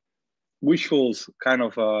visual kind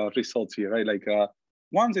of results here, right? Like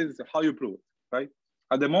one is how you prove it, right?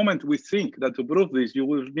 At the moment, we think that to prove this, you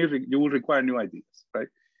will require new ideas, right?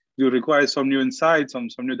 You require some new insights, some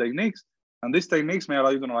new techniques, and these techniques may allow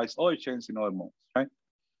you to analyze other chains in other modes, right?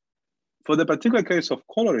 For the particular case of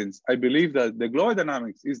colorings, I believe that the Glauber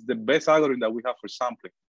dynamics is the best algorithm that we have for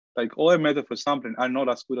sampling. Like other methods for sampling are not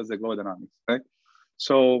as good as the Glauber dynamics, right?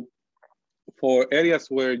 So for areas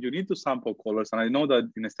where you need to sample colors, and I know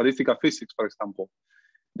that in statistical physics, for example,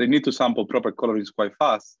 they need to sample proper colorings quite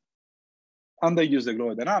fast. And they use the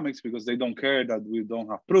Glauber dynamics because they don't care that we don't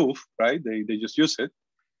have proof, right? They just use it.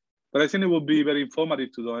 But I think it would be very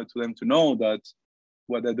informative to them to know that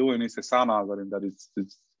what they're doing is a SAM algorithm that it's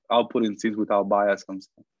outputting seeds without bias and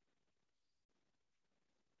stuff.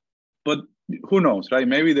 But who knows, right?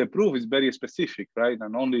 Maybe the proof is very specific, right?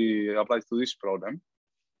 And only applies to this problem.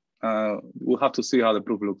 We'll have to see how the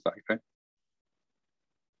proof looks like, right?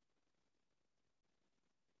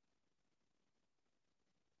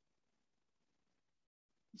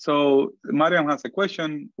 So Mariam has a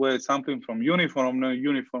question where sampling from uniform,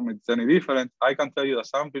 non-uniform, it's any different. I can tell you that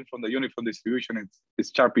sampling from the uniform distribution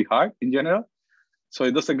is sharply hard in general. So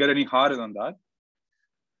it doesn't get any harder than that.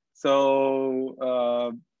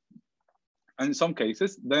 So in some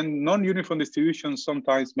cases, then non-uniform distribution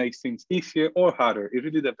sometimes makes things easier or harder. It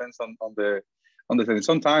really depends on the setting.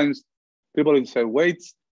 Sometimes people insert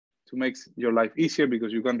weights to make your life easier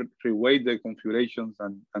because you can reweight the configurations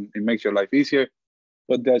and it makes your life easier.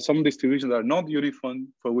 But there are some distributions that are not uniform,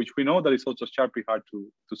 for which we know that it's also sharply hard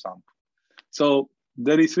to sample. So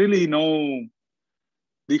there is really no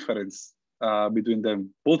difference between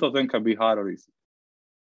them. Both of them can be hard or easy.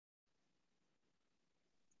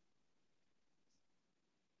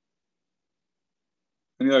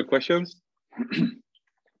 Any other questions?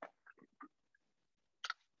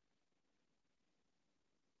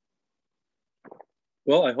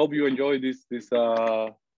 Well, I hope you enjoyed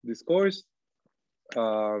this course.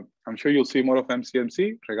 I'm sure you'll see more of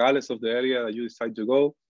MCMC, regardless of the area that you decide to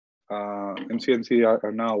go. MCMC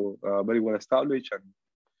are now very well established,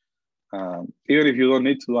 and even if you don't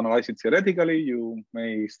need to analyze it theoretically, you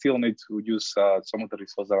may still need to use some of the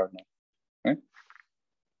results that are known. Okay?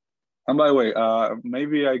 And by the way,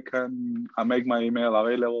 maybe I can make my email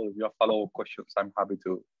available. If you have follow-up questions, I'm happy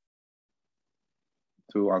to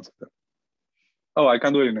answer them. Oh, I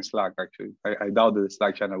can do it in Slack, actually. I doubt that the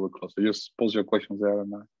Slack channel will close. So just post your questions there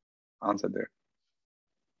and answer there.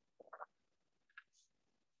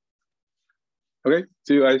 Okay,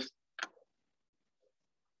 see you guys.